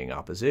playing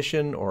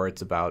opposition or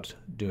it's about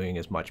doing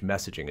as much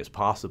messaging as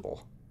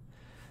possible.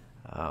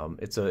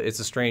 It's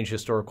a strange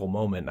historical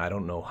moment. I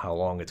don't know how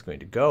long it's going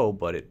to go,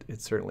 but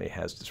it certainly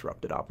has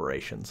disrupted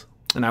operations.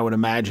 And I would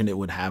imagine it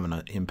would have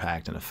an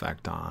impact and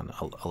effect on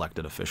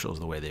elected officials,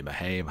 the way they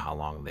behave, how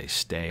long they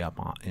stay up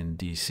in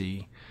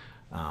D.C.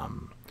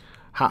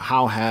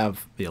 How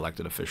have the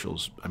elected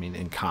officials,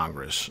 in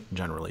Congress,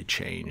 generally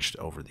changed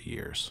over the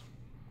years?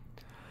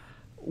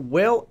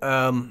 Well,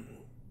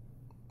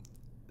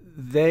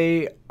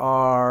 they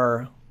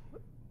are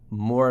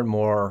more and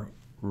more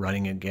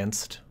running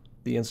against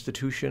the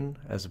institution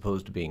as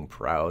opposed to being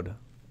proud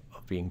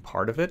of being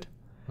part of it.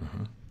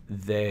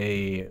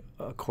 They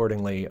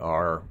accordingly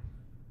are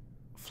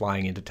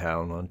flying into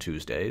town on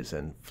Tuesdays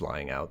and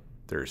flying out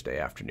Thursday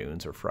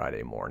afternoons or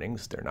Friday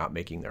mornings. They're not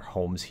making their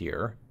homes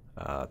here.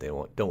 They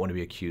don't want to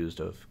be accused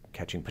of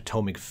catching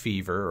Potomac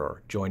fever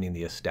or joining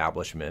the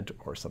establishment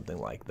or something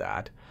like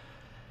that.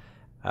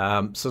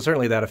 So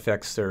certainly that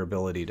affects their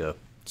ability to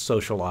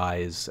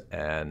socialize,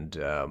 and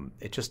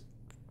it just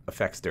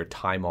affects their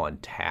time on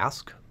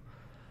task.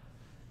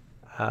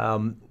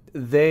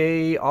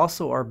 They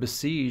also are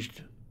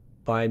besieged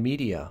by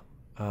media.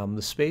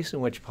 The space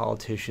in which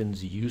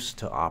politicians used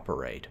to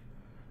operate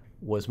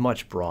was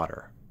much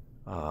broader.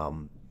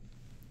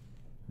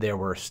 There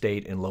were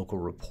state and local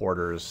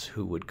reporters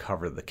who would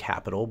cover the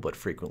Capitol, but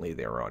frequently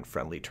they were on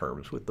friendly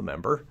terms with the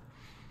member.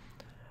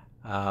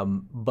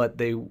 But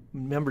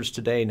members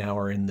today now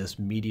are in this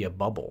media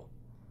bubble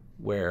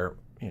where,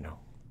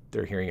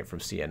 they're hearing it from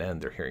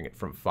CNN, they're hearing it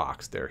from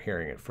Fox, they're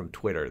hearing it from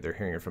Twitter, they're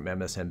hearing it from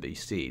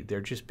MSNBC.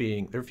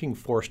 They're being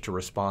forced to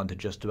respond to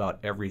just about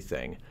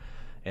everything.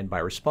 And by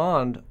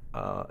respond,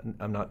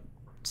 I'm not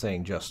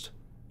saying just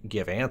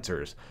give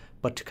answers,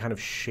 but to kind of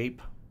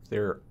shape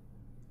their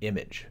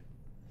image.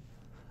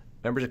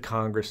 Members of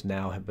Congress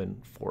now have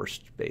been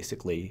forced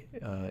basically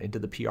into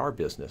the PR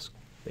business.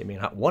 They may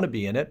not want to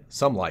be in it.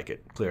 Some like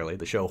it, clearly,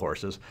 the show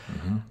horses.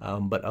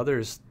 But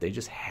others, they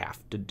just have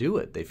to do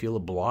it. They feel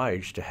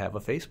obliged to have a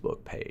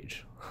Facebook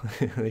page.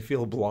 They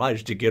feel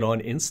obliged to get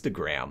on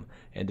Instagram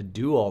and to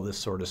do all this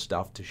sort of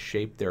stuff to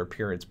shape their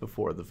appearance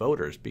before the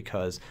voters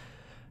because,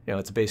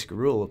 it's a basic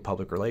rule of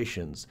public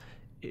relations.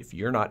 If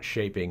you're not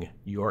shaping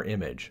your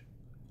image,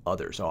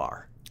 others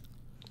are.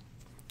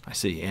 I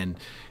see. And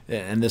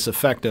this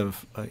effect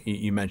of,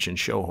 you mentioned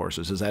show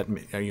horses,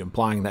 are you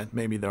implying that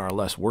maybe there are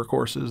less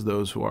workhorses,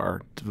 those who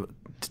are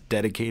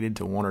dedicated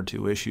to one or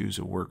two issues,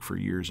 who work for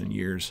years and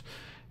years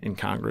in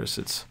Congress?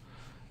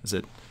 Has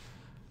it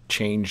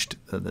changed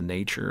the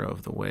nature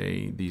of the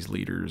way these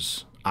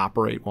leaders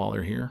operate while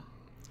they're here?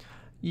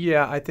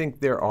 Yeah, I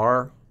think there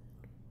are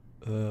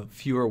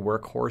fewer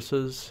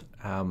workhorses.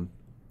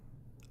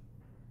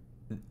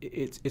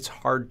 It's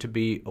hard to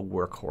be a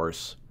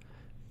workhorse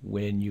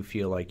when you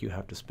feel like you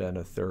have to spend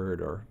a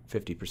third or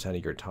 50%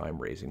 of your time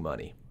raising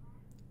money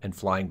and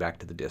flying back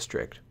to the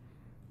district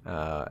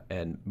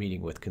and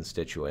meeting with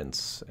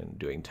constituents and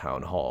doing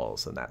town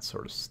halls and that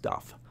sort of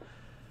stuff.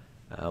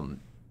 When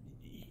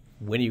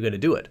are you going to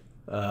do it?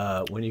 When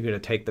are you going to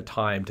take the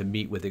time to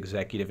meet with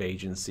executive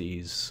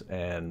agencies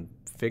and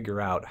figure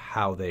out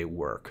how they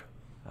work?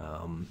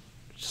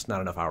 Just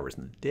not enough hours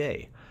in the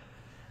day.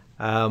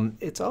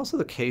 It's also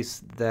the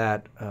case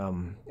that,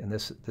 and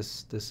this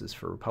is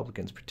for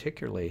Republicans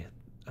particularly,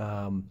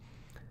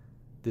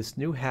 this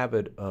new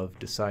habit of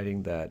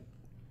deciding that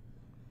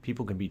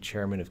people can be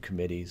chairman of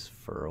committees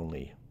for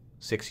only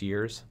 6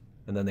 years,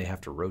 and then they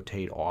have to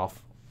rotate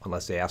off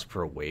unless they ask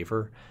for a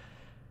waiver.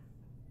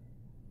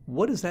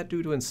 What does that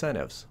do to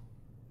incentives?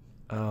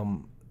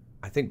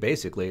 I think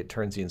basically it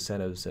turns the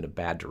incentives in a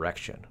bad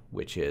direction,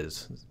 which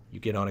is you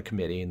get on a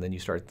committee and then you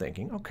start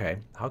thinking, okay,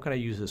 how can I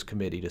use this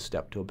committee to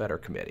step to a better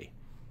committee?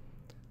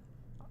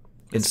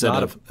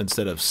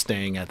 Instead of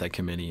staying at that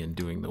committee and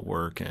doing the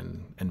work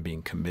and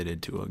being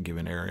committed to a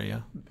given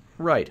area?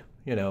 Right.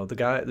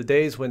 The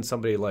days when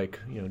somebody like,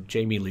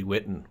 Jamie Lee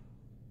Whitten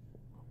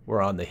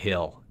were on the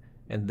Hill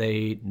and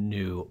they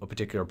knew a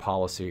particular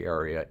policy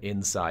area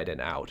inside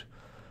and out,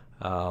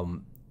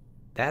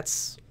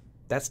 that's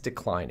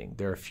declining.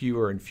 There are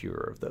fewer and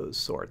fewer of those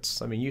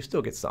sorts. You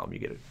still get some. You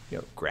get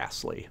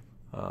Grassley.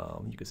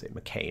 You could say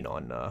McCain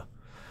on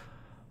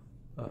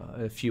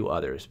a few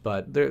others,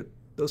 but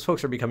those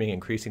folks are becoming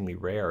increasingly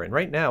rare. And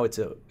right now, it's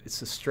a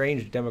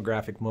strange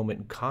demographic moment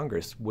in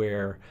Congress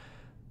where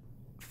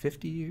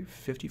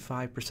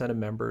 55% of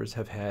members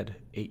have had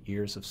 8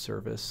 years of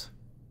service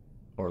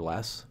or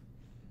less.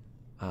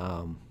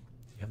 You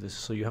have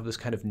this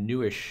kind of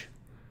newish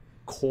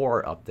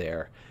core up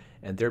there.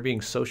 And they're being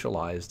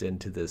socialized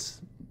into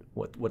this,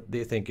 what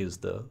they think is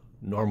the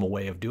normal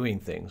way of doing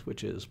things,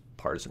 which is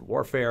partisan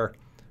warfare,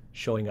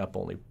 showing up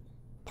only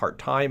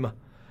part-time,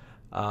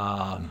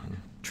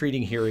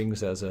 treating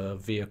hearings as a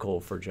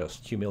vehicle for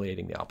just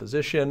humiliating the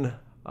opposition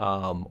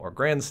or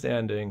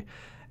grandstanding,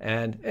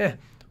 and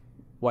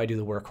why do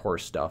the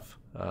workhorse stuff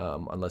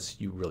unless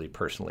you really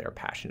personally are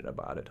passionate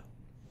about it?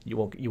 You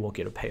won't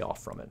get a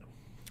payoff from it.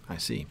 I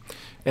see.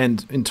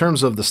 And in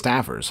terms of the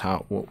staffers,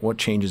 what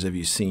changes have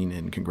you seen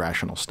in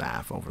congressional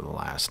staff over the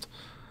last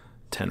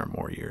 10 or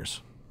more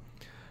years?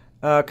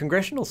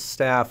 Congressional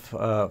staff,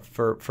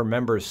 for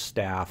members'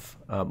 staff,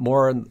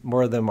 more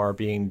of them are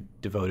being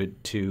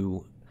devoted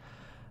to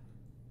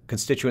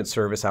constituent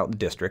service out in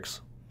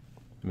districts.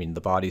 I mean,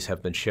 the bodies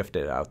have been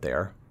shifted out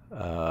there.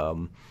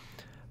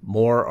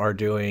 More are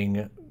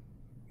doing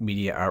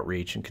media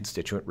outreach and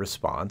constituent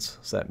response,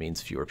 so that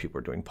means fewer people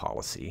are doing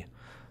policy.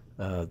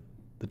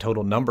 The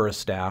total number of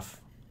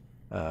staff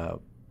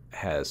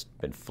has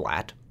been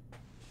flat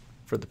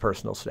for the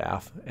personal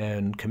staff,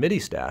 and committee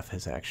staff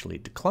has actually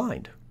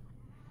declined.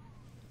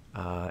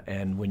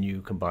 And when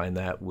you combine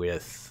that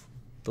with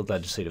the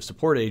legislative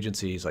support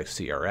agencies like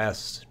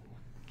CRS,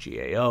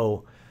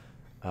 GAO,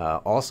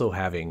 also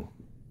having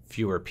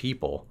fewer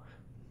people,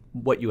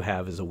 what you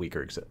have is a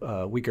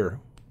weaker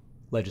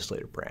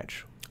legislative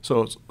branch.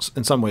 So it's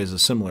in some ways a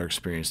similar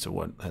experience to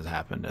what has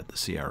happened at the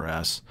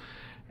CRS.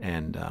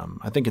 And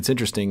I think it's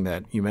interesting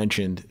that you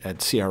mentioned at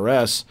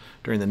CRS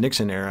during the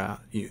Nixon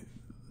era,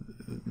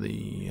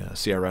 the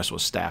CRS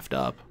was staffed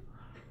up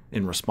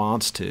in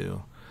response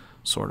to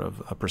sort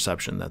of a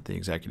perception that the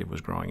executive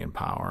was growing in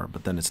power,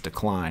 but then it's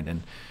declined.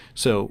 And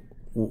so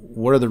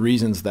what are the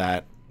reasons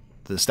that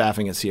the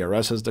staffing at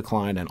CRS has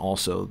declined and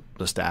also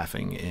the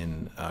staffing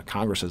in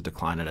Congress has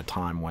declined at a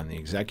time when the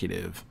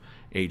executive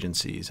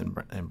agencies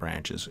and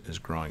branches is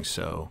growing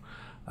so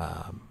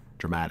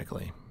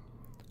dramatically?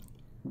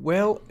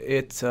 Well,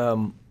 it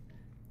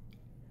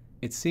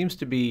seems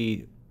to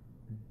be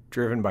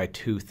driven by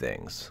two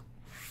things.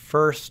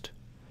 First,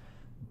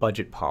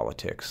 budget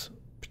politics.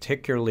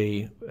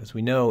 Particularly, as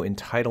we know,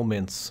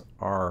 entitlements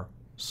are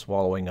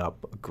swallowing up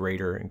a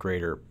greater and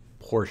greater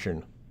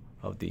portion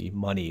of the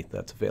money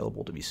that's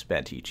available to be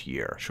spent each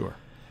year. Sure.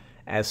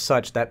 As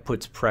such, that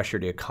puts pressure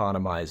to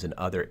economize in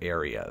other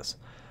areas.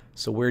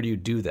 So where do you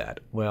do that?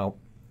 Well,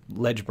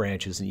 ledge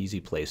branch is an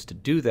easy place to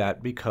do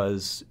that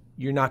because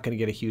you're not going to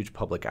get a huge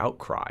public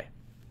outcry.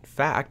 In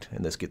fact,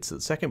 and this gets to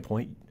the second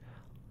point,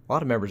 a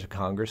lot of members of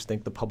Congress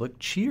think the public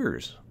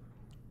cheers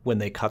when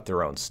they cut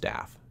their own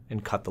staff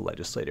and cut the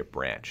legislative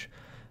branch.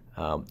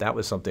 That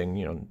was something,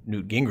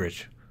 Newt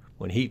Gingrich,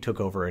 when he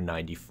took over in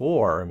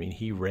 '94, I mean,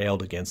 he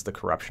railed against the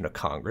corruption of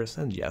Congress,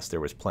 and yes,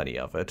 there was plenty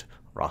of it,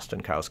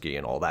 Rostenkowski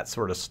and all that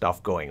sort of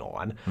stuff going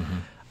on.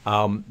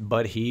 Mm-hmm.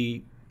 But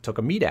he took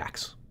a meat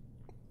axe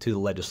to the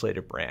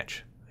legislative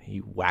branch. He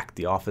whacked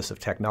the Office of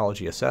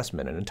Technology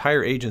Assessment. An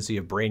entire agency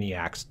of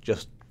brainiacs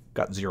just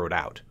got zeroed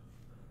out.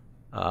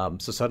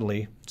 So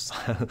suddenly,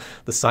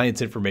 the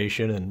science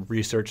information and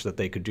research that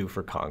they could do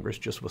for Congress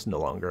just was no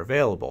longer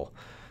available.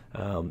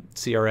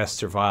 CRS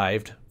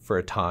survived for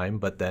a time,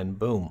 but then,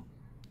 boom,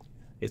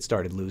 it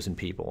started losing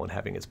people and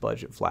having its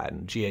budget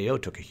flattened. GAO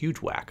took a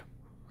huge whack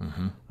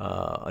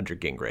under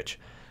Gingrich.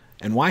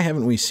 And why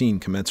haven't we seen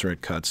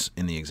commensurate cuts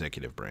in the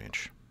executive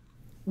branch?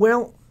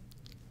 Well,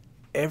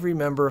 every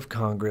member of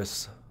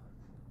Congress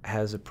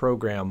has a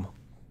program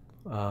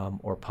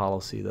or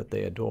policy that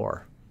they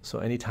adore. So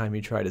anytime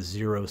you try to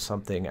zero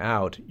something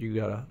out, you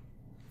got to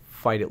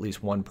fight at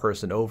least one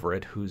person over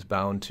it who's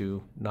bound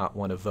to not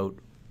want to vote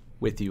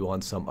with you on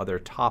some other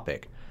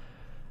topic.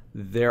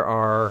 There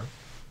are,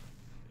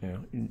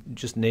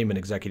 just name an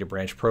executive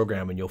branch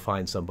program and you'll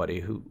find somebody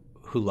who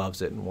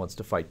loves it and wants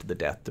to fight to the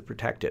death to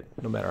protect it,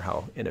 no matter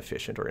how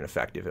inefficient or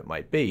ineffective it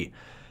might be.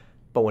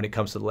 But when it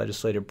comes to the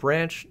legislative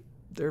branch,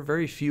 there are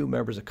very few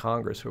members of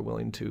Congress who are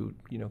willing to,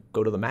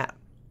 go to the mat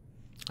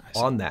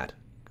on that,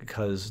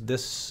 because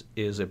this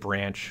is a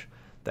branch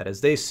that,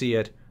 as they see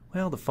it,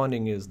 well, the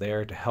funding is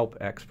there to help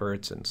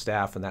experts and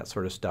staff and that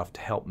sort of stuff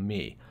to help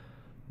me.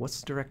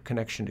 What's the direct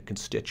connection to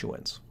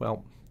constituents?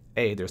 Well,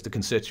 A, there's the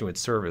constituent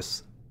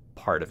service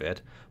part of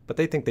it, but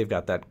they think they've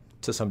got that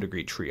to some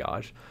degree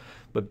triage.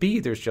 But B,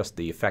 there's just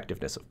the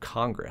effectiveness of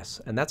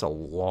Congress, and that's a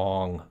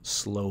long,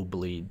 slow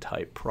bleed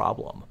type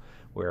problem,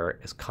 where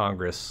as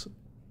Congress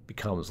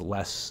becomes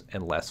less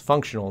and less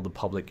functional, the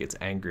public gets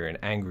angrier and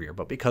angrier.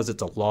 But because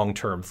it's a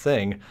long-term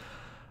thing,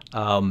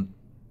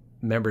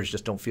 members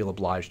just don't feel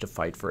obliged to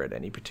fight for it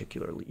any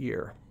particular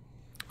year.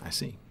 I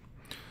see.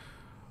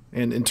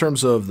 And in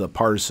terms of the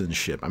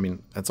partisanship, I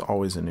mean, that's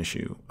always an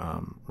issue,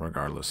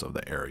 regardless of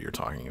the era you're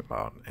talking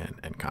about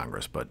in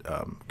Congress. But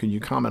can you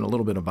comment a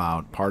little bit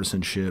about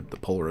partisanship, the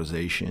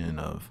polarization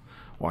of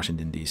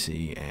Washington,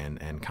 D.C.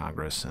 and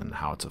Congress, and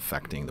how it's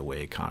affecting the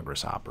way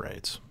Congress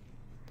operates?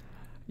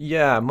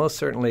 Yeah, most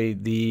certainly.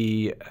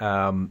 The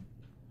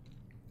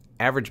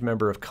average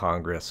member of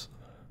Congress,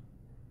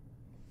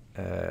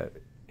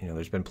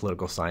 there's been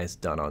political science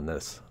done on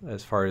this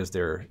as far as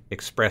their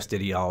expressed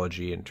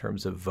ideology in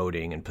terms of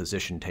voting and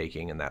position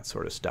taking and that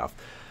sort of stuff.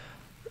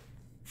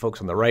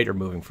 Folks on the right are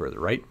moving further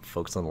right.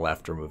 Folks on the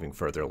left are moving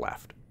further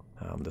left.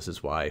 This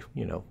is why,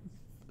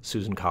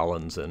 Susan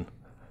Collins and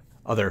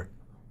other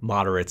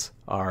moderates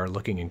are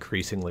looking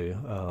increasingly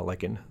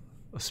like in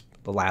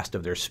the last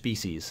of their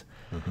species.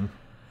 Mm-hmm.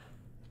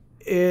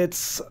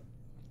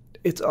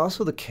 It's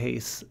also the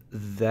case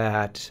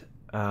that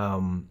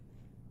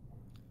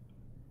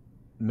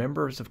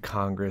members of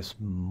Congress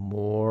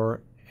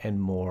more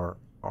and more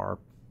are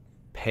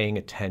paying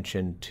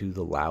attention to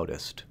the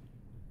loudest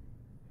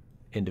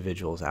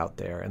individuals out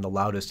there, and the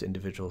loudest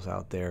individuals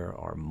out there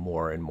are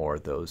more and more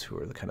those who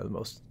are the kind of the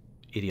most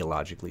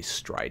ideologically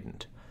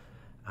strident.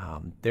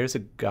 There's a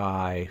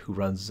guy who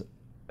runs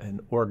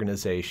an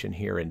organization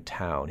here in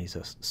town. He's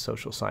a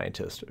social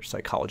scientist or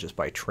psychologist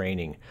by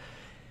training.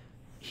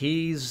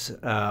 He's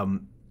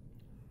done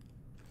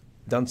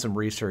some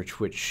research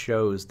which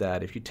shows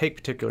that if you take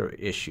particular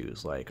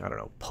issues like, I don't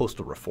know,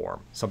 postal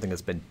reform, something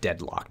that's been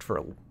deadlocked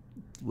for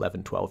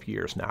 11, 12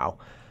 years now,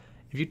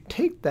 if you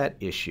take that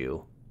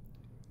issue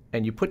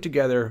and you put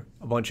together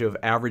a bunch of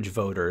average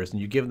voters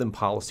and you give them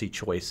policy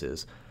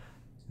choices,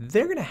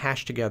 they're going to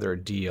hash together a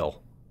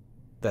deal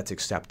that's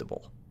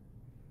acceptable.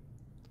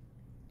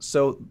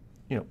 So,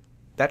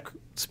 that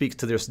speaks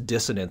to this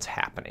dissonance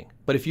happening.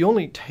 But if you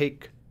only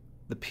take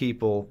the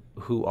people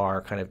who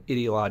are kind of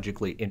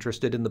ideologically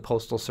interested in the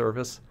Postal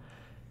Service,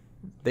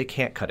 they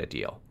can't cut a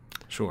deal.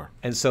 Sure.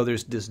 And so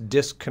there's this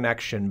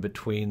disconnection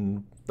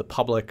between the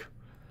public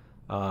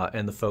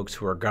and the folks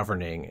who are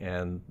governing,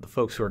 and the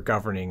folks who are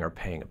governing are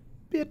paying a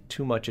bit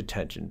too much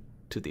attention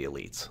to the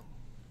elites.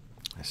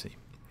 I see.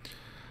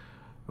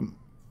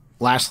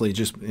 Lastly,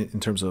 just in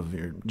terms of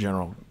your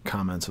general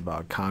comments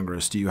about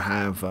Congress, do you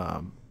have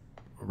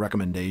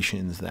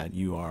recommendations that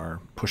you are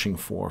pushing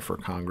for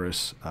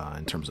Congress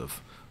in terms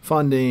of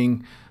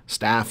funding,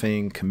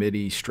 staffing,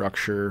 committee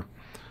structure?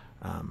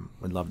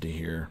 We'd love to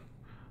hear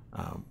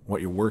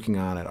what you're working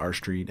on at R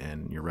Street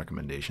and your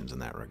recommendations in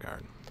that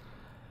regard.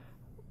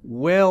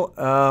 Well,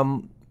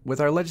 with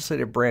our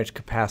legislative branch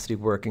capacity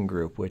working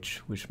group,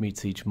 which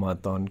meets each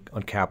month on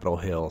Capitol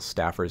Hill,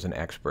 staffers and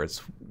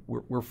experts,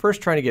 we're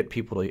first trying to get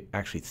people to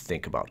actually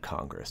think about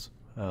Congress,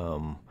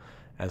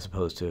 as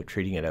opposed to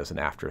treating it as an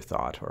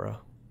afterthought or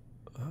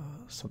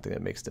something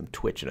that makes them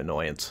twitch in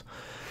annoyance.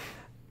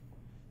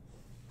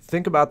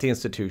 Think about the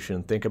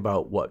institution. Think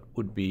about what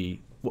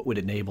would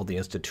enable the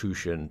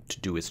institution to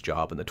do its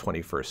job in the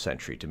 21st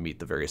century, to meet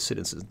the various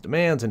citizens'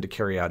 demands and to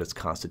carry out its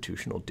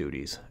constitutional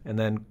duties. And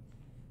then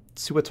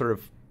see what sort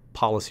of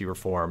policy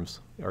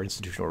reforms or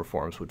institutional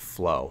reforms would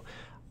flow.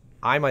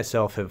 I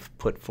myself have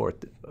put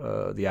forth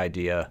the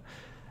idea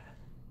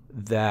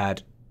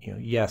that,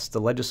 yes,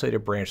 the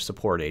legislative branch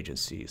support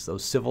agencies,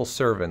 those civil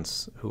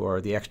servants who are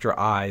the extra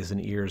eyes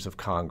and ears of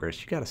Congress,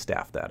 you got to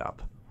staff that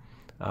up.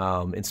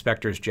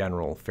 Inspectors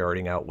general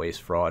ferreting out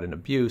waste, fraud, and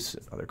abuse,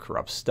 other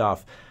corrupt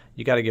stuff.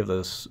 You got to give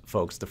those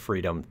folks the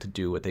freedom to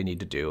do what they need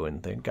to do,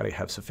 and they've got to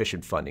have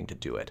sufficient funding to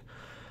do it.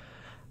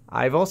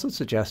 I've also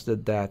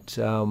suggested that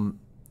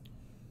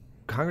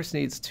Congress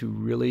needs to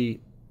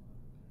really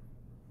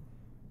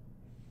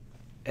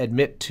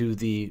admit to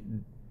the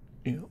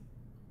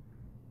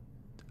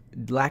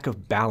lack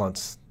of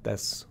balance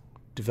that's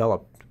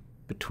developed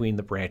between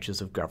the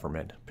branches of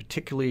government,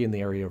 particularly in the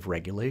area of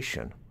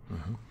regulation.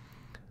 Mm-hmm.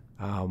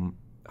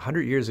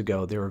 100 years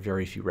ago, there were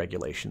very few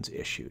regulations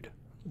issued.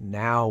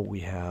 Now we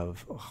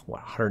have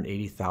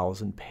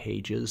 180,000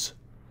 pages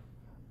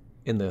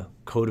in the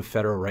Code of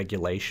Federal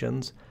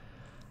Regulations.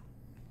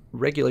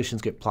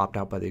 Regulations get plopped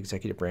out by the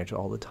executive branch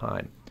all the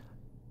time.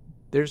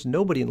 There's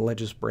nobody in the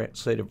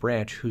legislative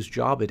branch whose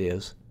job it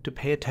is to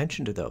pay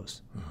attention to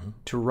those, mm-hmm.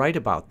 to write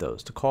about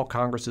those, to call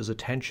Congress's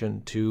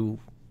attention to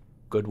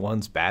good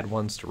ones, bad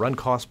ones, to run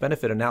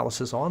cost-benefit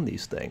analysis on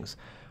these things.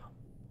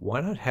 Why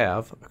not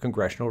have a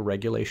Congressional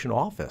Regulation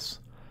Office?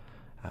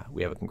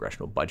 We have a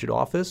Congressional Budget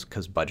Office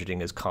because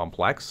budgeting is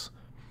complex.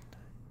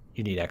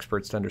 You need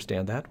experts to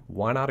understand that.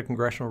 Why not a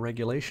Congressional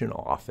Regulation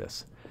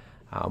Office?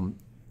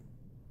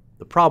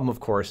 The problem, of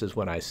course, is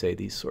when I say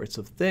these sorts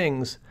of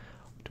things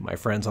to my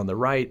friends on the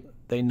right,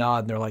 they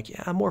nod and they're like,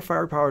 yeah, more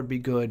firepower would be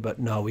good, but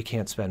no, we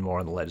can't spend more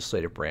on the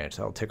legislative branch.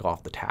 That'll tick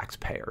off the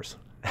taxpayers.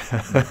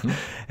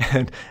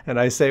 Mm-hmm. and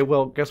I say,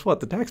 well, guess what?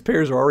 The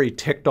taxpayers are already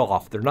ticked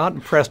off. They're not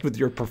impressed with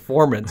your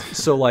performance.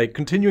 So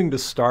continuing to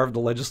starve the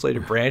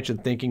legislative branch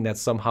and thinking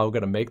that's somehow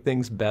going to make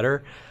things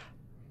better,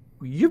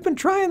 you've been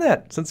trying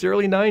that since the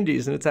early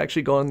 90s, and it's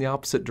actually gone in the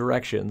opposite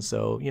direction.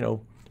 So,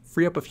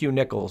 free up a few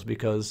nickels,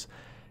 because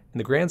in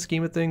the grand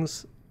scheme of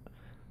things,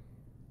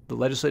 the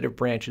legislative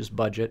branch's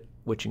budget,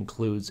 which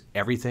includes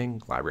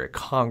everything, Library of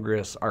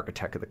Congress,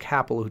 Architect of the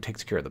Capitol, who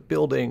takes care of the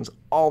buildings,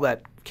 all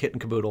that kit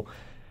and caboodle,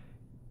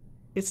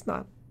 it's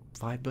not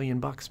 $5 billion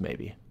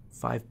maybe,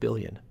 $5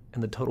 billion.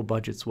 And the total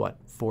budget's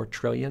what, $4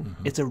 trillion?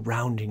 Mm-hmm. It's a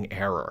rounding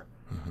error.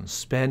 Mm-hmm.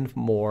 Spend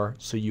more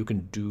so you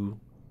can do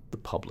the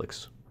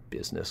public's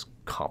business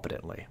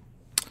competently.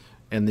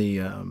 And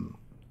the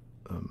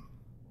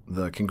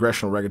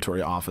Congressional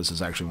Regulatory Office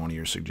is actually one of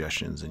your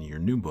suggestions in your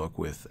new book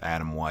with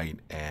Adam White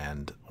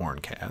and Orrin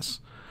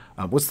Cass.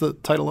 What's the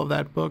title of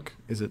that book?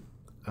 Is it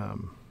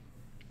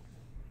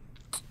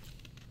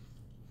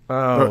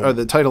Or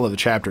the title of the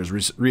chapter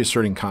is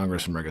Reasserting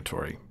Congress and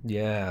Regulatory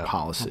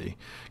Policy.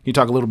 Can you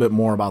talk a little bit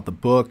more about the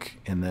book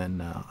and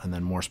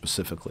then more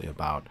specifically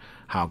about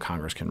how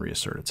Congress can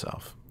reassert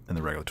itself in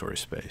the regulatory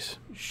space?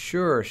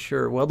 Sure.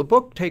 Well, the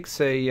book takes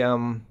a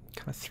kind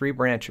of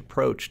three-branch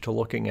approach to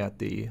looking at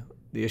the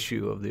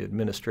issue of the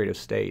administrative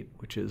state,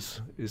 which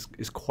is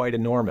quite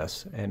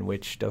enormous and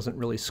which doesn't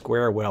really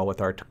square well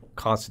with our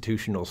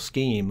constitutional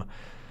scheme,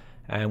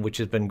 and which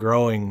has been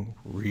growing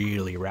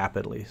really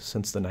rapidly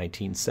since the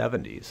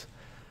 1970s.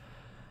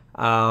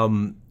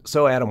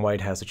 So Adam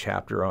White has a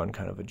chapter on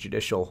kind of a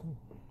judicial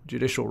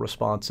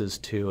responses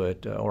to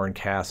it. Orrin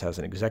Cass has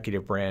an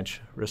executive branch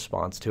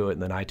response to it,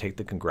 and then I take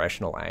the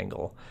congressional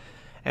angle.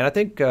 And I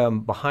think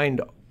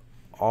behind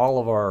all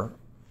of our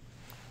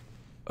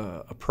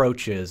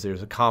approaches,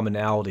 there's a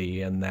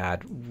commonality in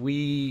that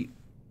we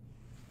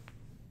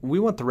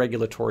want the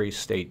regulatory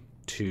state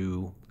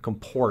to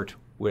comport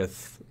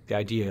with the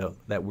idea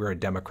that we're a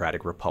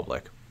democratic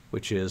republic,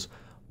 which is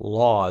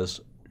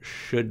laws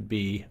should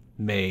be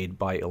made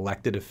by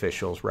elected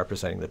officials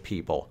representing the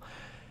people,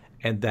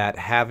 and that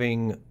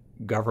having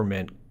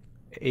government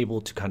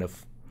able to kind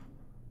of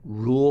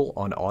rule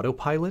on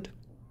autopilot,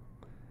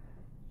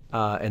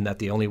 and that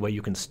the only way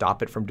you can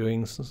stop it from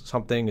doing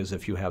something is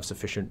if you have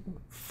sufficient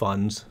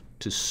funds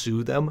to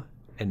sue them,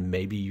 and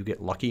maybe you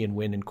get lucky and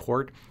win in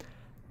court.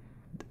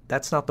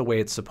 That's not the way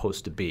it's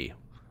supposed to be.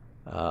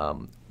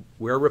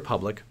 We're a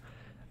republic.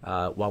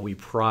 While we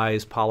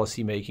prize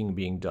policymaking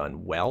being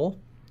done well,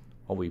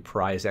 while we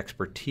prize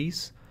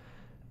expertise,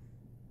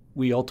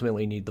 we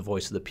ultimately need the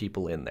voice of the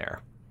people in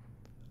there.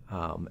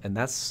 And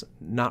that's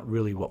not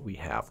really what we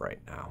have right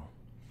now.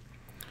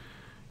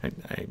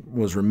 I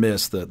was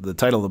remiss. The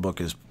title of the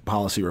book is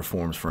Policy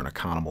Reforms for an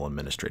Accountable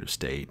Administrative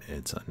State.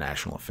 It's a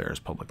national affairs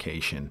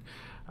publication.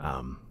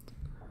 One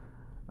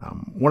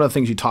of the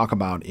things you talk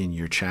about in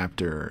your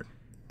chapter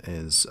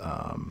is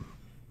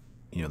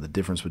the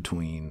difference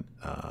between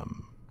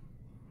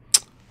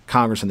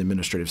Congress and the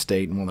administrative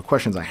state. And one of the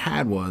questions I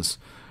had was,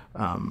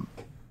 some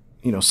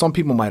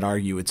people might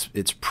argue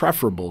it's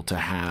preferable to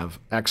have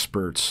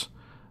experts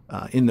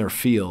in their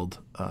field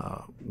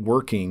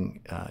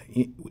working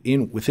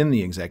within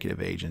the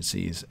executive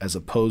agencies as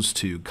opposed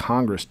to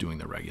Congress doing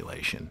the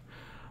regulation.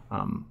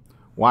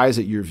 Why is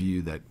it your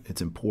view that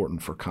it's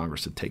important for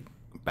Congress to take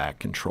back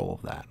control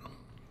of that?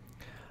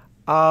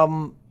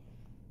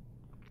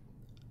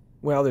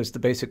 Well, there's the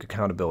basic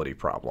accountability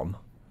problem.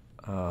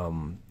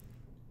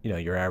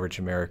 Your average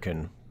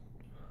American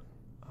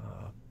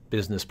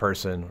business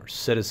person or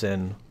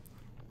citizen,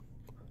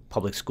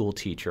 public school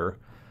teacher,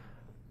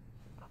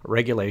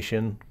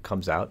 regulation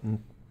comes out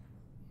and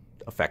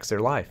affects their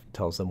life,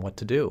 tells them what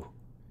to do.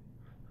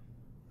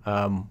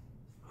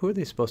 Who are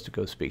they supposed to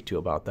go speak to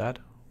about that?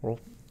 Well,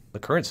 the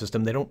current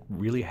system, they don't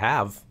really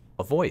have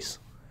a voice.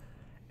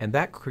 And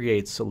that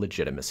creates a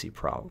legitimacy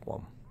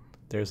problem.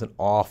 There's an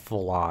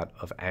awful lot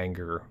of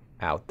anger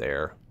out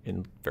there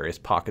in various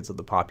pockets of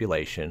the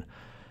population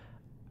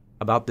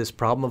about this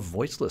problem of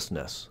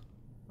voicelessness,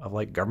 of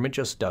like government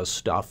just does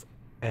stuff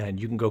and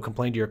you can go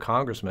complain to your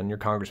congressman. Your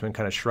congressman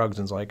kind of shrugs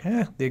and is like,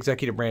 the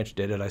executive branch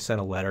did it. I sent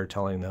a letter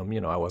telling them,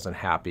 I wasn't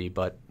happy,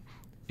 but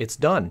it's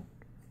done.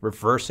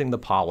 Reversing the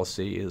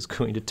policy is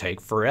going to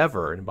take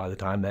forever. And by the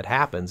time that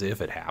happens,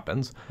 if it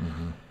happens,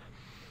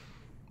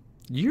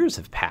 years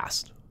have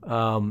passed.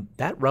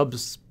 That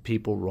rubs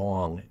people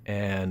wrong,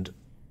 and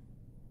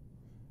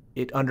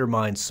it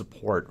undermines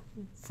support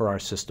for our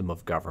system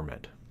of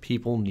government.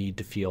 People need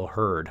to feel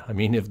heard. I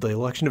mean, if the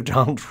election of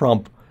Donald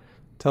Trump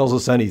tells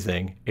us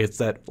anything, it's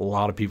that a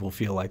lot of people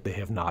feel like they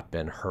have not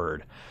been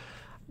heard.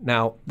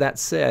 Now, that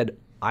said,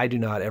 I do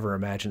not ever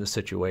imagine a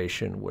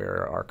situation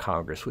where our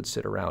Congress would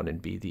sit around and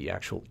be the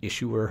actual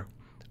issuer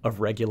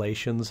of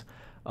regulations.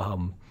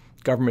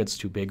 Government's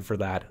too big for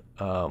that.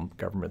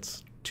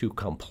 Government's too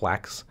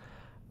complex.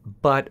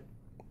 But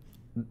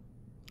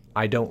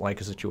I don't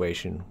like a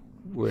situation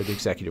where the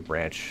executive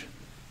branch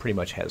pretty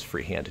much has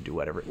free hand to do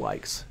whatever it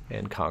likes,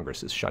 and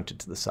Congress is shunted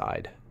to the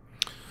side.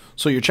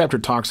 So your chapter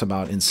talks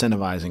about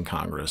incentivizing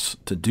Congress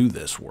to do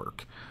this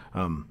work.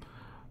 How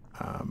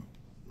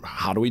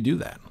do we do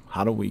that?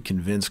 How do we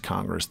convince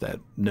Congress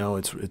that, no,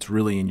 it's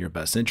really in your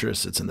best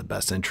interest, it's in the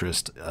best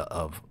interest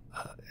of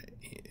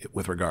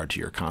with regard to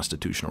your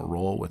constitutional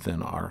role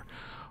within our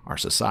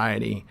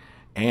society,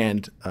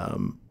 and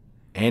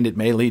it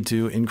may lead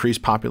to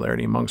increased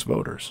popularity amongst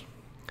voters?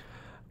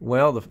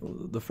 Well,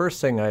 the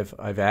first thing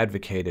I've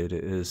advocated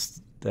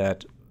is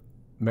that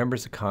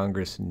members of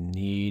Congress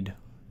need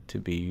to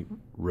be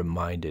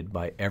reminded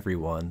by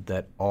everyone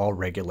that all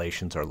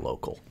regulations are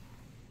local.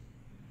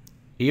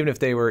 Even if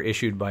they were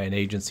issued by an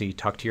agency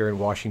tucked here in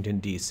Washington,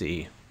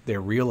 D.C.,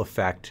 their real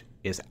effect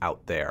is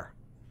out there,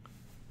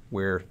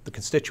 where the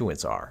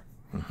constituents are,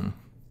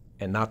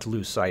 and not to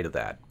lose sight of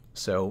that.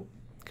 So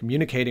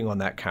communicating on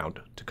that count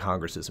to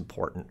Congress is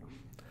important.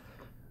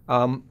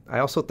 I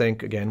also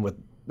think, again,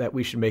 that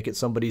we should make it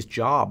somebody's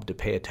job to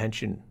pay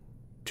attention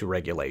to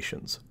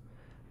regulations.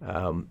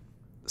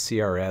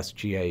 CRS,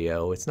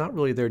 GAO, it's not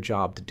really their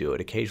job to do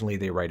it. Occasionally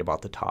they write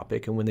about the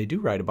topic, and when they do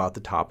write about the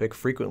topic,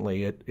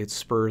 frequently it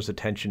spurs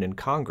attention in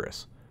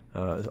Congress.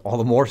 All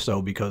the more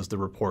so because the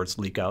reports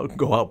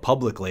go out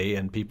publicly,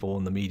 and people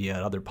in the media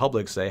and other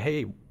public say,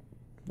 hey,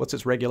 what's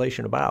this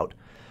regulation about?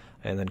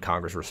 And then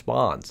Congress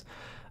responds.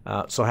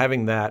 So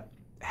having that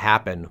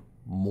happen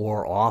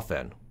more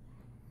often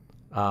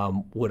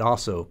would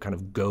also kind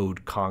of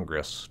goad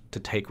Congress to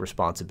take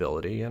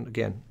responsibility. And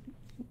again,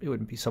 it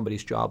would be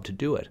somebody's job to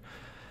do it.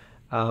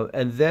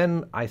 And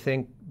then I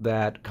think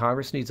that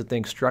Congress needs to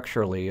think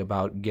structurally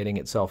about getting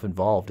itself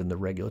involved in the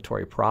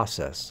regulatory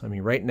process. I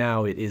mean, right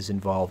now it is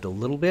involved a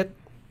little bit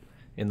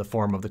in the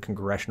form of the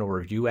Congressional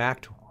Review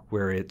Act,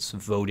 where it's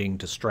voting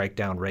to strike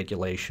down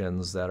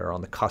regulations that are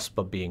on the cusp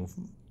of being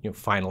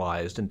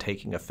finalized and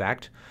taking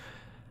effect.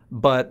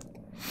 But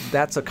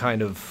that's a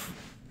kind of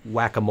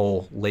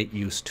whack-a-mole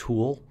late-use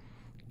tool.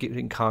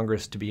 Getting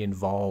Congress to be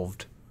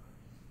involved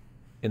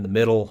in the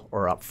middle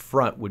or up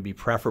front would be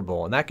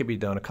preferable, and that could be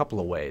done a couple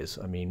of ways.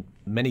 I mean,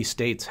 many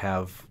states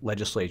have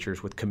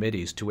legislatures with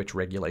committees to which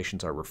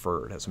regulations are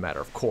referred as a matter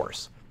of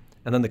course.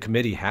 And then the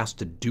committee has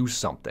to do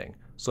something.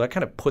 So that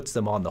kind of puts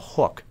them on the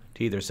hook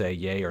to either say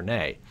yay or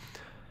nay.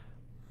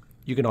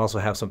 You can also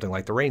have something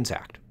like the REINS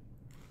Act,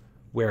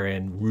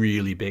 wherein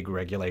really big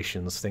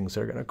regulations, things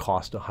that are going to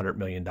cost $100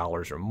 million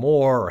or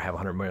more or have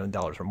 $100 million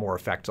or more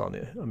effects on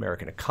the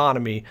American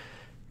economy,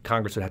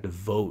 Congress would have to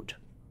vote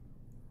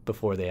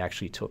before they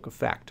actually took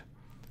effect.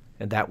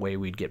 And that way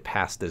we'd get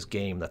past this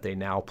game that they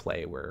now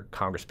play where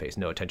Congress pays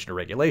no attention to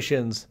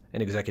regulations,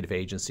 an executive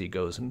agency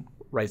goes and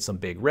writes some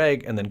big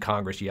reg, and then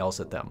Congress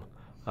yells at them.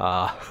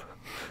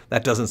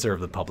 That doesn't serve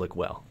the public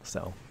well.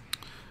 So,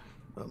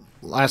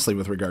 lastly,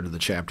 with regard to the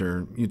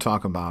chapter, you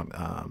talk about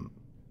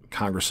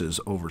Congress's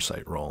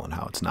oversight role and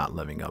how it's not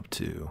living up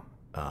to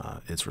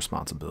its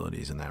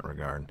responsibilities in that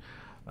regard.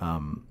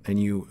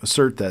 And you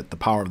assert that the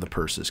power of the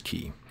purse is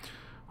key.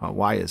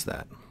 Why is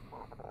that?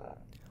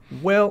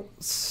 Well,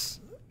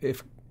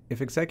 if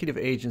executive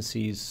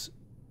agencies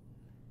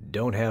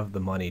don't have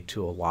the money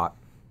to allot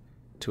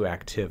to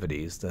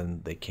activities, then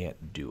they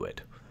can't do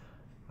it.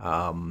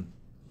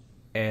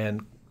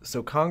 And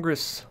so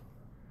Congress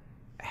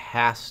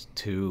has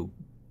to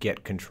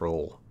get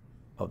control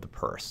of the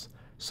purse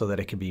so that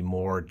it can be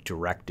more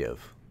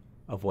directive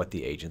of what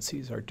the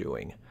agencies are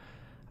doing.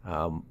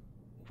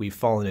 We've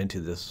fallen into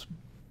this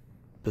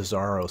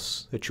bizarro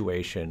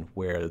situation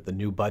where the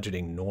new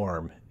budgeting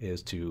norm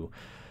is to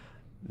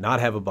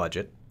not have a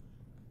budget,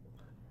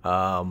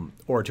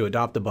 or to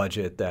adopt a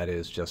budget that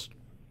is just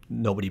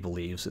nobody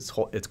believes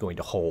it's going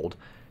to hold,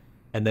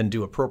 and then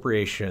do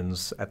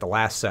appropriations at the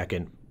last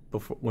second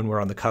before, when we're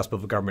on the cusp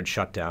of a government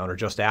shutdown or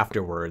just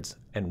afterwards,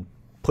 and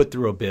put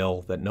through a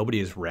bill that nobody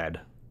has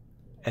read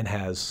and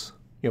has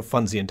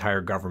funds the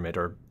entire government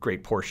or a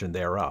great portion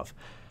thereof.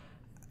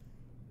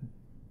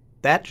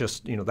 That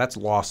just that's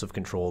loss of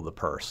control of the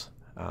purse.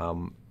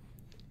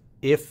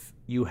 If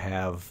you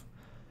have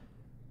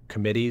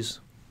committees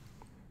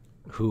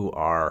who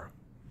are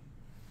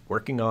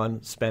working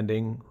on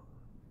spending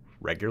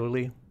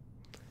regularly,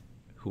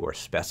 who are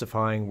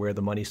specifying where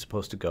the money's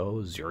supposed to go,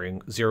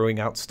 zeroing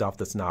out stuff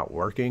that's not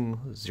working,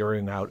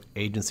 zeroing out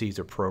agencies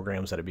or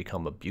programs that have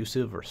become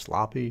abusive or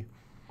sloppy,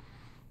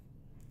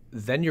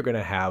 then you're going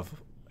to have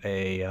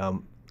a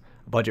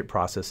budget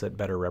process that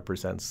better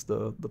represents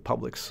the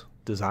public's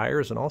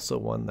desires, and also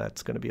one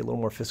that's going to be a little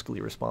more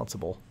fiscally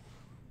responsible.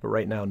 But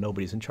right now,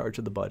 nobody's in charge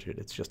of the budget.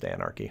 It's just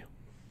anarchy.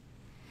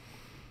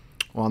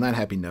 Well, on that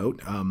happy note,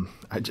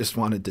 I just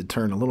wanted to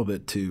turn a little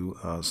bit to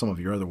some of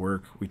your other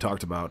work. We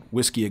talked about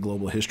Whiskey, A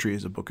Global History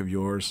is a book of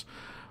yours.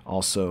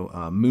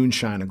 Also,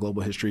 Moonshine, A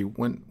Global History.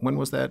 When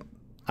was that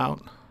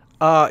out?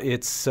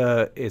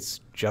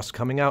 It's just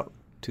coming out,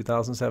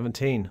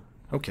 2017.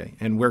 Okay.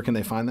 And where can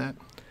they find that,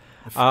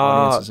 if the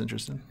audience is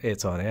interested?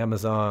 It's on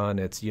Amazon.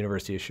 It's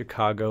University of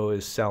Chicago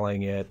is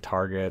selling it,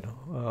 Target,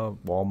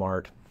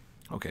 Walmart.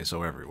 Okay,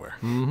 so everywhere.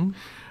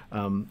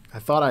 Mm-hmm. I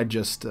thought I'd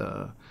just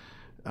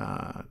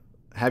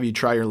have you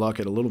try your luck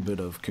at a little bit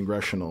of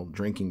congressional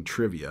drinking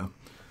trivia.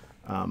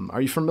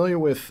 Are you familiar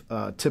with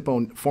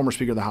former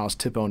Speaker of the House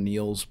Tip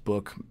O'Neill's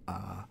book,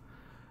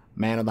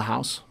 Man of the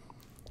House?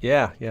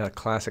 Yeah,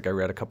 classic I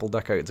read a couple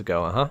decades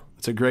ago,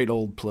 It's a great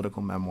old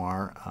political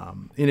memoir.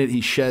 In it,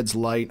 he sheds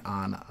light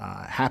on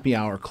a happy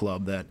hour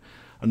club that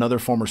another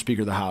former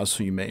Speaker of the House,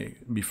 who you may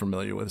be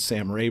familiar with,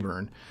 Sam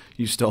Rayburn,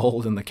 used to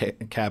hold in the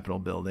Capitol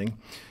building.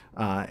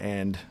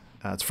 And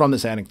it's from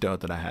this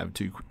anecdote that I have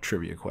two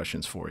trivia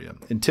questions for you.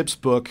 In Tip's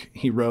book,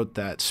 he wrote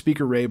that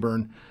Speaker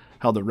Rayburn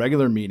held a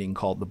regular meeting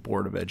called the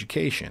Board of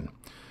Education.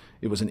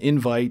 It was an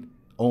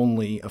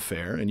invite-only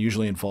affair and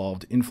usually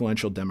involved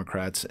influential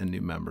Democrats and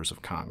new members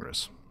of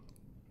Congress.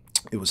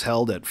 It was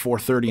held at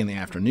 4:30 in the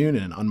afternoon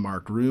in an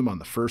unmarked room on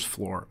the first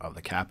floor of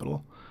the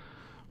Capitol,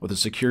 with a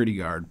security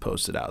guard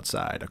posted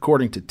outside.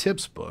 According to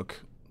Tip's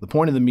book, the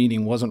point of the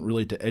meeting wasn't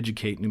really to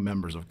educate new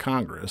members of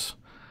Congress,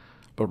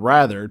 but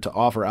rather to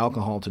offer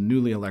alcohol to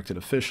newly elected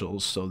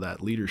officials so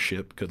that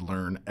leadership could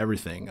learn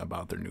everything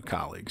about their new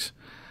colleagues.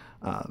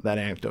 That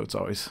anecdote's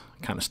always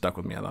kind of stuck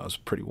with me. I thought it was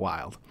pretty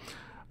wild.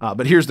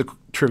 But here's the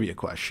trivia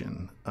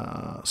question.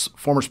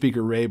 Former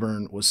Speaker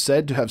Rayburn was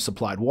said to have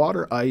supplied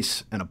water,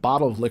 ice, and a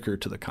bottle of liquor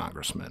to the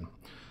congressman.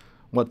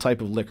 What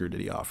type of liquor did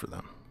he offer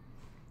them?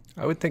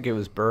 I would think it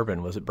was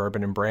bourbon. Was it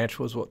bourbon and branch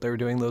was what they were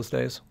doing those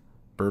days?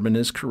 Bourbon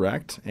is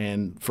correct.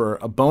 And for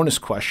a bonus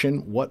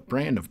question, what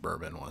brand of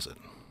bourbon was it?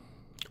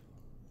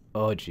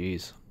 Oh,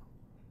 geez.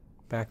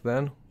 Back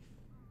then?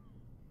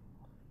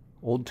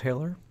 Old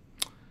Taylor?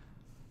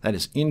 That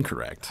is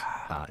incorrect.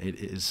 It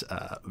is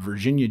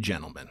Virginia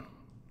Gentleman.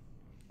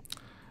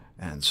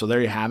 And so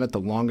there you have it. The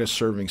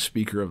longest-serving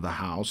Speaker of the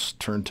House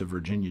turned to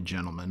Virginia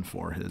Gentleman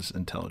for his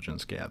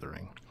intelligence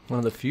gathering. One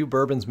of the few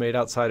bourbons made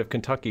outside of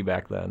Kentucky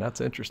back then. That's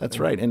interesting. That's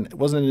right. And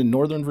wasn't it in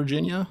Northern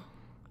Virginia?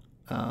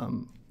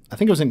 I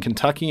think it was in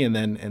Kentucky and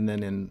then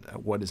in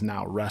what is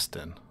now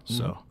Reston.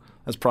 So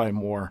that's probably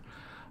more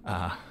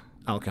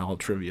alcohol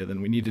trivia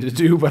than we needed to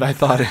do, but I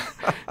thought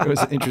it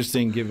was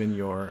interesting given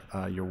your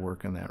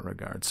work in that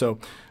regard. So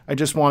I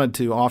just wanted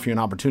to offer you an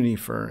opportunity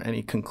for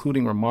any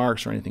concluding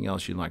remarks or anything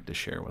else you'd like to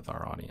share with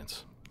our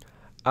audience.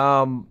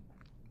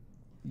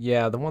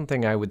 Yeah, the one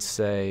thing I would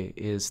say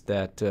is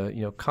that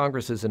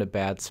Congress is in a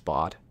bad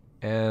spot,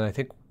 and I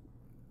think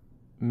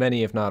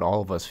many, if not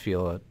all of us,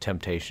 feel a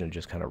temptation to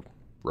just kind of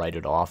write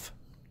it off,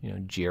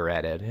 jeer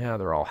at it. Yeah,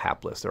 they're all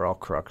hapless, they're all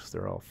crooks,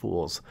 they're all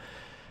fools.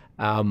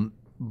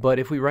 But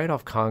if we write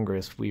off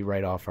Congress, we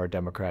write off our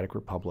democratic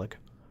republic.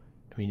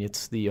 I mean,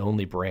 it's the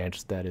only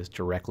branch that is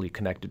directly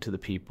connected to the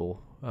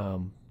people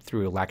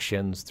through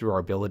elections, through our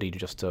ability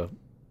to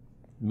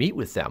meet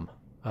with them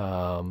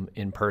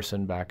in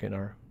person back in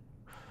our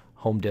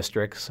home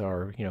districts,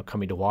 or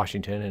coming to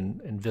Washington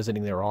and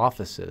visiting their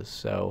offices.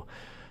 So,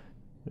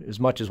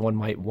 as much as one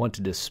might want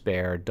to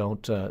despair,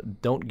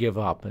 don't give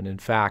up. And in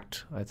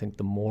fact, I think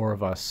the more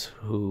of us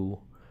who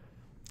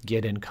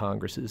get in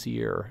Congress's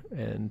ear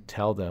and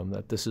tell them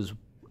that this is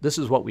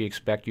what we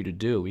expect you to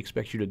do. We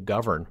expect you to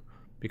govern,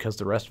 because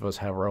the rest of us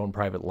have our own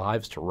private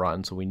lives to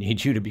run, so we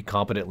need you to be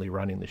competently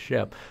running the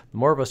ship. The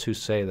more of us who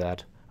say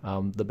that,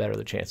 the better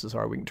the chances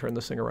are we can turn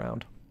this thing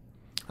around.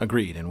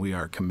 Agreed, and we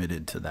are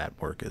committed to that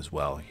work as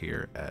well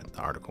here at the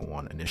Article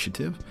 1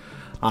 Initiative.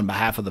 On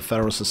behalf of the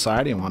Federalist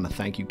Society, I want to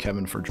thank you,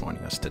 Kevin, for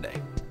joining us today.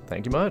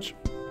 Thank you much.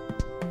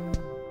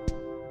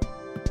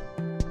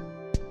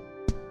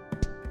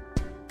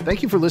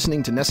 Thank you for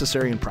listening to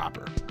Necessary and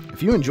Proper.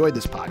 If you enjoyed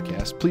this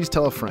podcast, please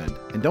tell a friend,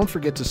 and don't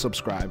forget to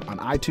subscribe on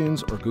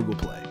iTunes or Google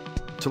Play.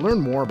 To learn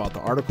more about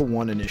the Article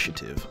 1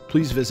 Initiative,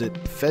 please visit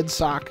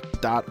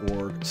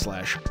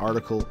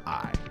fedsoc.org/Article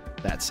I.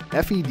 That's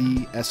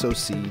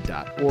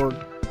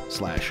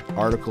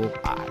fedsoc.org/Article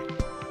I.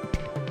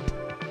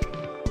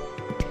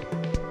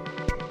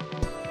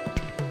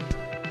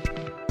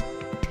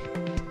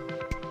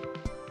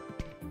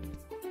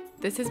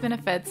 This has been a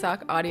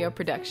FedSoc audio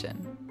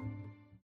production.